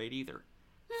wasn't that great either.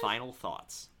 Final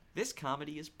thoughts. This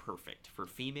comedy is perfect for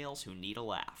females who need a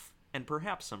laugh. And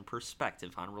perhaps some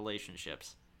perspective on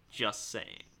relationships. Just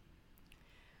saying.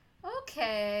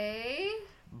 Okay.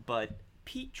 But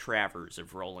Pete Travers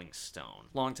of Rolling Stone,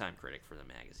 longtime critic for the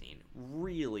magazine,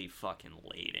 really fucking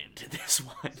laid into this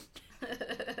one.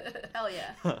 Hell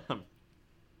yeah.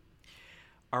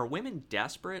 Are women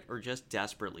desperate or just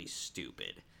desperately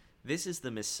stupid? This is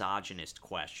the misogynist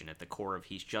question at the core of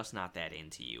He's Just Not That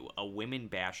Into You, a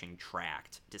women-bashing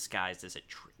tract disguised as a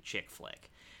chick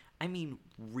flick. I mean,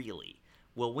 really,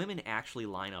 will women actually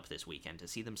line up this weekend to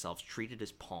see themselves treated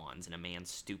as pawns in a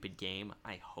man's stupid game?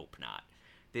 I hope not.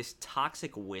 This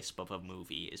toxic wisp of a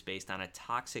movie is based on a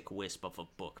toxic wisp of a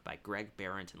book by Greg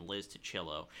Behrendt and Liz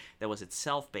Tuccillo that was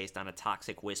itself based on a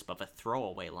toxic wisp of a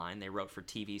throwaway line they wrote for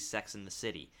TV's Sex and the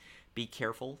City. Be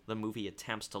careful, the movie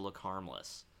attempts to look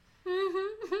harmless.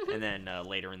 And then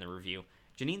later in the review,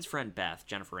 Janine's friend Beth,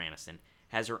 Jennifer Aniston,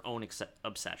 has her own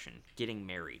obsession, getting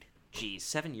married. Geez,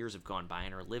 7 years have gone by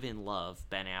and her live-in love,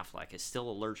 Ben Affleck, is still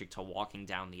allergic to walking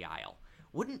down the aisle.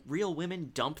 Wouldn't real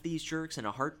women dump these jerks in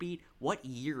a heartbeat? What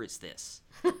year is this?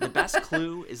 The best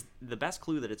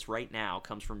clue that it's right now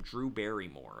comes from Drew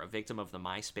Barrymore, a victim of the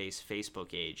MySpace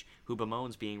Facebook age, who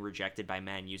bemoans being rejected by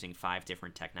men using 5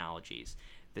 different technologies.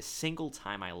 The single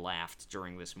time I laughed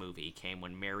during this movie came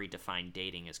when Mary defined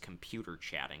dating as computer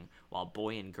chatting, while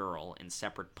boy and girl, in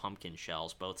separate pumpkin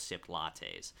shells, both sipped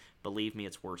lattes. Believe me,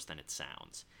 it's worse than it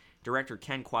sounds. Director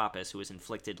Ken Kwapis, who has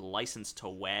inflicted License to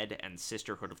Wed and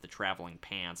Sisterhood of the Traveling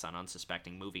Pants on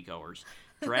unsuspecting moviegoers,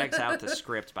 drags out the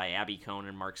script by Abby Cohn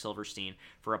and Mark Silverstein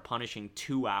for a punishing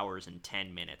 2 hours and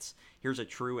 10 minutes. Here's a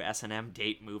true S&M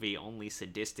date movie. Only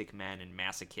sadistic men and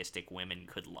masochistic women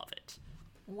could love it.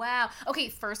 Wow. Okay,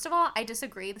 first of all, I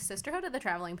disagree. The Sisterhood of the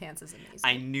Traveling Pants is amazing.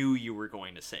 I knew you were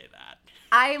going to say that.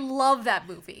 I love that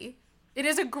movie. It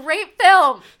is a great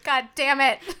film. God damn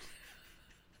it.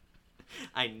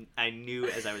 I knew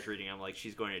as I was reading, I'm like,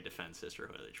 she's going to defend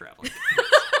Sisterhood of the Traveling Pants.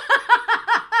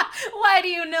 Why do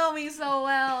you know me so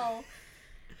well?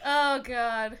 Oh,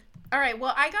 God. All right,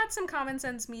 well, I got some Common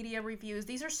Sense Media reviews.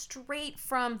 These are straight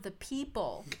from the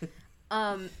people.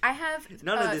 I have...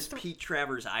 None of this Pete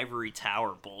Travers Ivory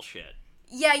Tower bullshit.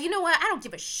 Yeah, you know what? I don't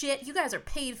give a shit. You guys are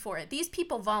paid for it. These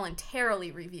people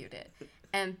voluntarily reviewed it.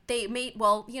 And they made...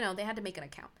 Well, they had to make an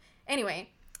account. Anyway,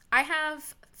 I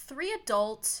have 3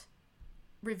 adult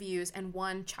reviews and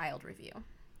 1 child review.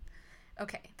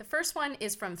 Okay, the first one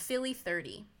is from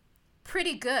Philly30.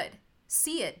 Pretty good.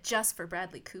 See it just for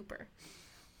Bradley Cooper.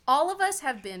 All of us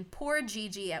have been poor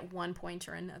Gigi at one point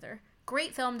or another.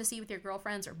 Great film to see with your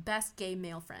girlfriends or best gay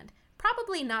male friend.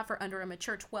 Probably not for under a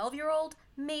mature 12-year-old,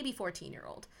 maybe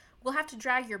 14-year-old. We'll have to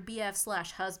drag your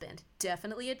BF/husband.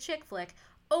 Definitely a chick flick.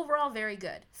 Overall, very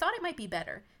good. Thought it might be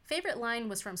better. Favorite line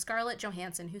was from Scarlett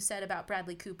Johansson, who said about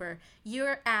Bradley Cooper,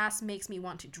 "Your ass makes me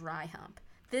want to dry hump.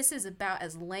 This is about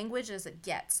as language as it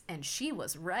gets." And she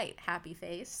was right, happy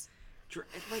face.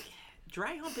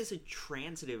 Dry hump is a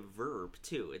transitive verb,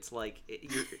 too. It's like,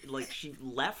 she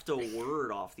left a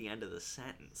word off the end of the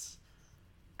sentence.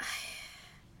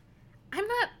 I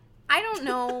don't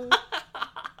know.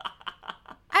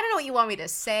 I what you want me to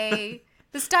say.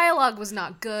 This dialogue was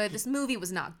not good. This movie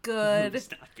was not good. It's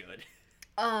not good.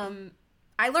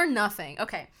 I learned nothing.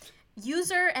 Okay.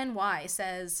 User NY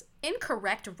says,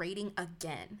 incorrect rating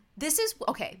again. This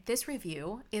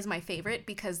review is my favorite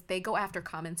because they go after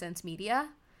Common Sense Media.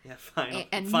 Yeah,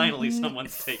 finally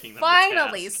someone's taking them to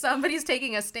Finally, task. somebody's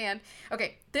taking a stand.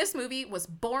 Okay, this movie was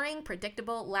boring,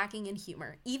 predictable, lacking in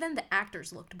humor. Even the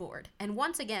actors looked bored. And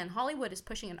once again, Hollywood is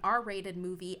pushing an R-rated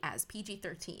movie as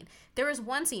PG-13. There is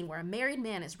one scene where a married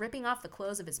man is ripping off the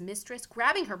clothes of his mistress,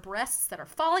 grabbing her breasts that are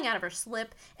falling out of her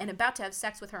slip, and about to have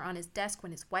sex with her on his desk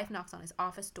when his wife knocks on his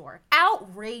office door.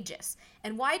 Outrageous!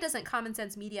 And why doesn't Common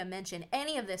Sense Media mention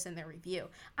any of this in their review?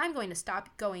 I'm going to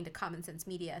stop going to Common Sense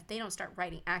Media if they don't start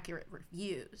writing accurate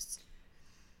reviews.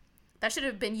 That should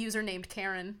have been user named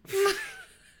Karen.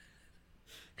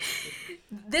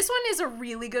 This one is a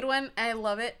really good one. I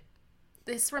love it.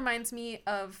 This reminds me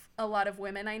of a lot of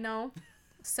women I know.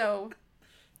 So,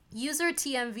 user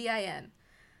TMVIN.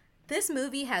 This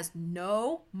movie has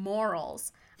no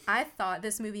morals. I thought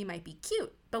this movie might be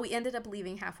cute, but we ended up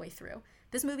leaving halfway through.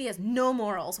 This movie has no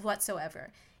morals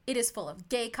whatsoever. It is full of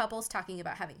gay couples talking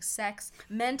about having sex,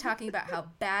 men talking about how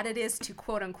bad it is to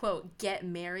quote-unquote get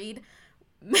married.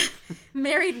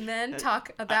 Married men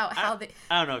talk about how they...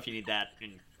 I don't know if you need that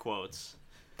in quotes.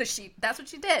 That's what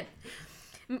she did.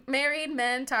 Married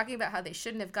men talking about how they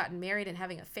shouldn't have gotten married and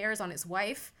having affairs on his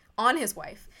wife.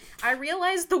 I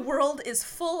realize the world is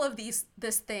full of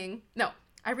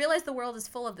I realize the world is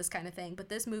full of this kind of thing, but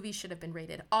this movie should have been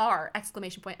rated R! !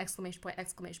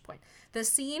 The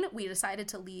scene we decided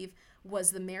to leave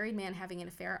was the married man having an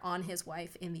affair on his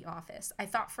wife in the office. I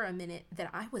thought for a minute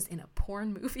that I was in a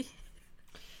porn movie.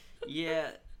 Yeah,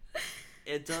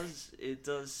 it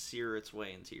does sear its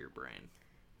way into your brain.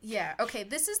 Yeah, okay,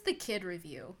 this is the kid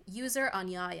review. User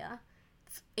Anyaya,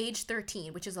 age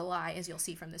 13, which is a lie, as you'll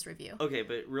see from this review. Okay,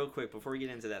 but real quick, before we get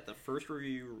into that, the first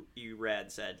review you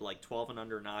read said, 12 and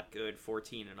under, not good,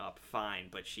 14 and up, fine,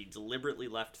 but she deliberately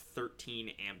left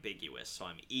 13 ambiguous, so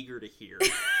I'm eager to hear.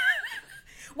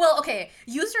 Well, okay,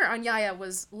 user Anyaya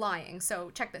was lying,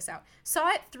 so check this out. Saw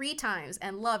it 3 times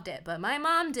and loved it, but my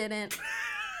mom didn't.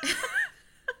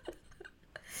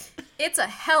 It's a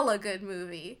hella good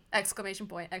movie! ! I saw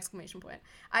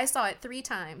it 3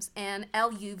 times and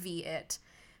LUV it.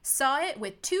 Saw it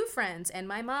with 2 friends and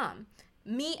my mom.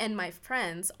 Me and my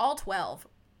friends, all 12,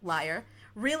 liar,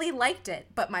 really liked it,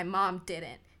 but my mom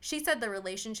didn't. She said the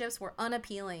relationships were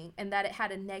unappealing and that it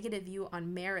had a negative view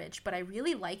on marriage, but I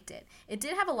really liked it. It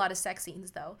did have a lot of sex scenes,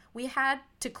 though. We had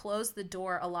to close the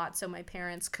door a lot so my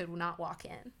parents could not walk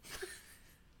in.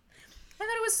 I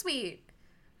thought it was sweet.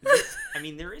 I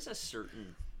mean, there is a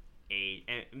certain age,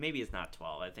 and maybe it's not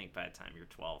 12. I think by the time you're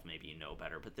 12, maybe you know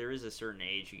better, but there is a certain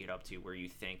age you get up to where you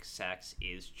think sex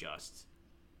is just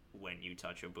when you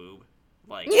touch a boob.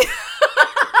 Like if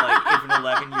an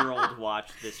 11-year-old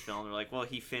watched this film, they're like, well,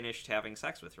 he finished having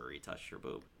sex with her. He touched her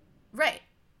boob. Right.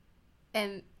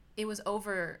 And it was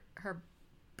over her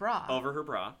bra. Over her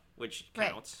bra, which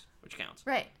counts. Right. Which counts.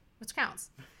 Right. Which counts.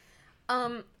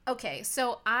 Okay,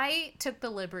 so I took the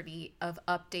liberty of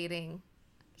updating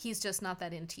He's Just Not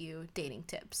That Into You dating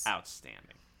tips.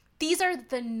 Outstanding. These are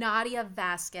the Nadia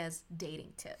Vasquez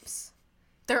dating tips.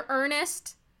 They're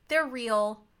earnest. They're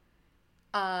real.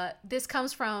 This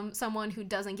comes from someone who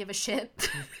doesn't give a shit.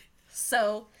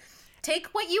 So take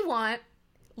what you want,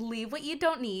 leave what you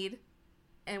don't need,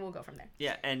 and we'll go from there.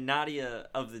 Yeah, and Nadia,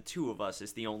 of the two of us,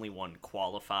 is the only one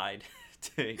qualified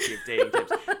to give dating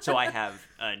tips. So I have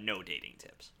no dating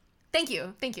tips. Thank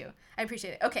you. I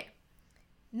appreciate it. Okay.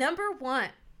 Number 1,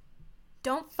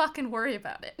 don't fucking worry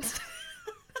about it.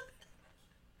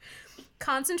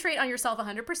 Concentrate on yourself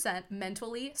 100%,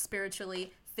 mentally,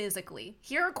 spiritually, physically.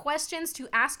 Here are questions to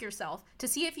ask yourself to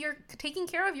see if you're taking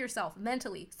care of yourself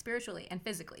mentally, spiritually, and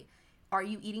physically. Are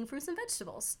you eating fruits and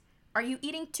vegetables? Are you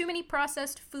eating too many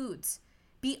processed foods?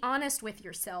 Be honest with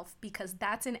yourself, because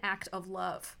that's an act of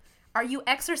love. Are you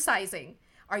exercising?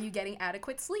 Are you getting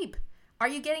adequate sleep? Are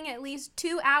you getting at least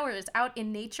 2 hours out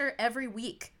in nature every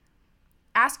week?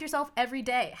 Ask yourself every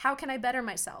day, how can I better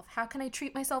myself? How can I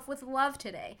treat myself with love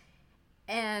today?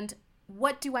 And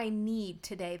what do I need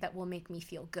today that will make me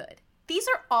feel good? These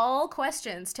are all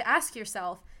questions to ask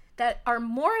yourself that are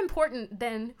more important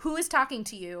than who is talking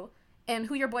to you and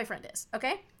who your boyfriend is,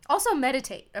 okay? Also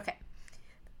meditate, okay.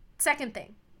 Second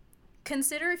thing,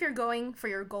 consider if you're going for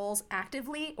your goals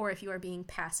actively or if you are being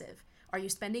passive. Are you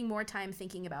spending more time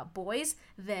thinking about boys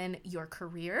than your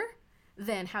career,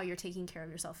 than how you're taking care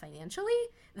of yourself financially,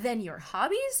 than your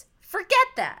hobbies? Forget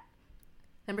that.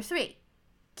 Number 3,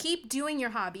 keep doing your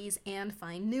hobbies and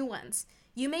find new ones.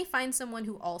 You may find someone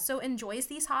who also enjoys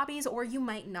these hobbies, or you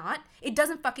might not. It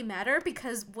doesn't fucking matter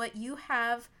because what you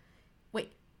have...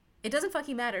 Wait. It doesn't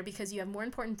fucking matter because you have more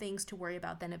important things to worry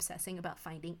about than obsessing about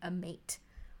finding a mate.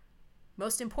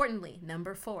 Most importantly,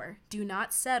 number 4, do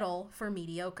not settle for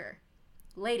mediocre.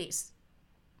 Ladies,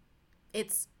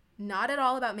 it's not at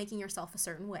all about making yourself a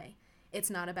certain way. It's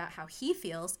not about how he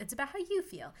feels, it's about how you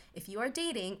feel. If you are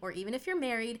dating, or even if you're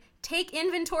married, take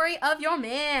inventory of your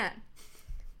man.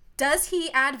 Does he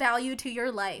add value to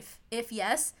your life? If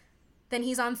yes, then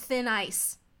he's on thin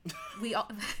ice.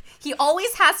 He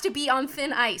always has to be on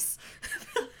thin ice.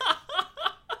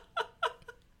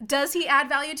 Does he add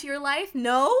value to your life?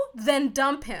 No? Then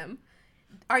dump him.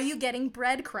 Are you getting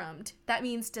breadcrumbed? That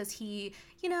means, does he,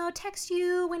 text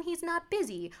you when he's not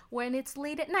busy, when it's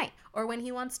late at night, or when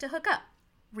he wants to hook up?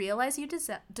 Realize you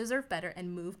deserve better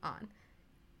and move on.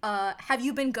 Have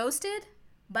you been ghosted?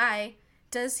 Bye.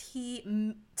 Does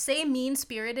he say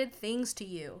mean-spirited things to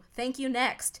you? Thank you,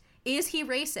 next. Is he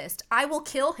racist? I will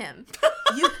kill him.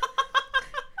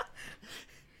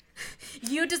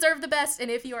 You deserve the best,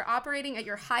 and if you are operating at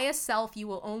your highest self, you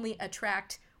will only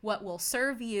attract what will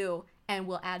serve you and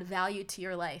will add value to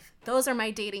your life. Those are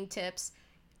my dating tips.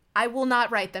 I will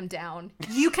not write them down.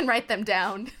 You can write them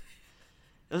down.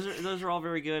 Those are all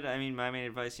very good. I mean, my main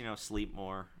advice, sleep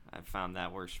more. I've found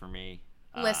that works for me.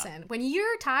 Listen, when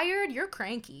you're tired, you're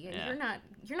cranky, and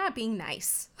you're not being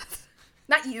nice.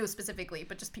 Not you specifically,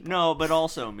 but just people. No, but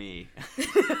also me.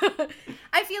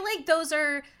 I feel like those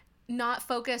are not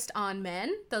focused on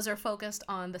men. Those are focused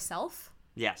on the self.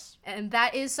 Yes. And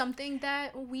that is something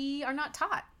that we are not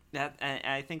taught.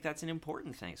 I think that's an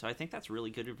important thing. So I think that's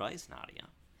really good advice, Nadia.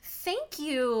 Thank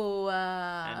you.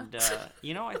 And,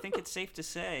 I think it's safe to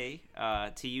say,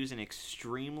 to use an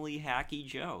extremely hacky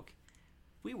joke,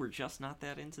 we were just not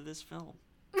that into this film.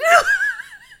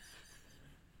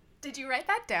 Did you write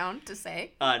that down to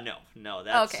say? No,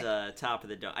 that's okay. Top of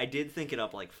the dome. I did think it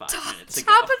up like 5 minutes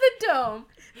ago. Top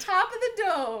of the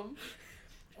dome.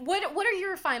 What are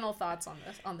your final thoughts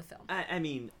on the film? I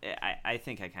mean, I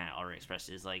think I kind of already expressed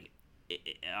it. Is like,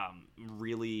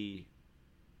 really,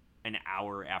 an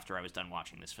hour after I was done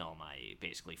watching this film, I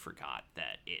basically forgot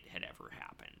that it had ever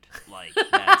happened. Like,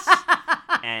 that's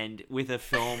and with a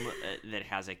film that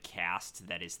has a cast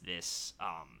that is this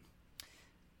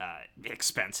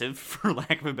expensive, for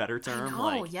lack of a better term.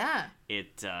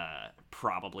 It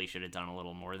probably should have done a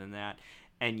little more than that.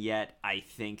 And yet, I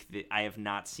think that I have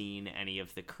not seen any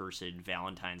of the cursed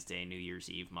Valentine's Day, New Year's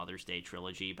Eve, Mother's Day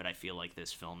trilogy, but I feel like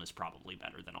this film is probably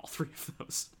better than all 3 of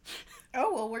those.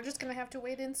 Oh, well, we're just going to have to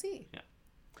wait and see. Yeah.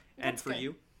 And for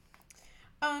you?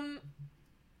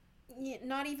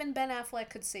 Not even Ben Affleck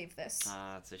could save this.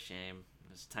 That's a shame.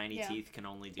 His tiny teeth can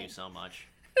only do so much.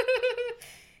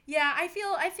 Yeah, I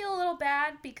feel a little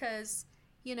bad because,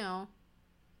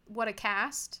 what a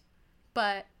cast,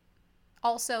 but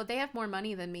also they have more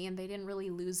money than me and they didn't really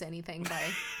lose anything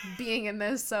by being in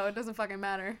this, so it doesn't fucking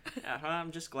matter. Yeah,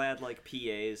 I'm just glad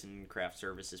PAs and craft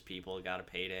services people got a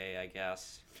payday, I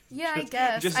guess. Yeah, I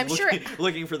guess. I'm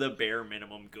looking for the bare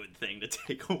minimum good thing to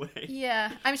take away.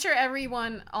 Yeah, I'm sure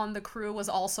everyone on the crew was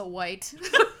also white.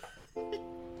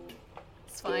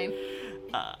 It's fine.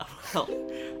 Well,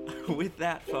 with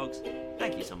that, folks,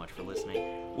 thank you so much for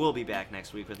listening. We'll be back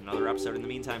next week with another episode. In the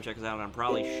meantime, check us out on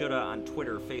Probably Shoulda on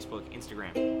Twitter, Facebook,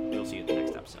 Instagram. We'll see you at the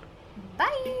next episode.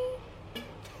 Bye!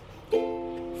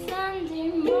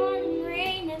 Sunday morning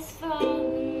rain is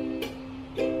falling.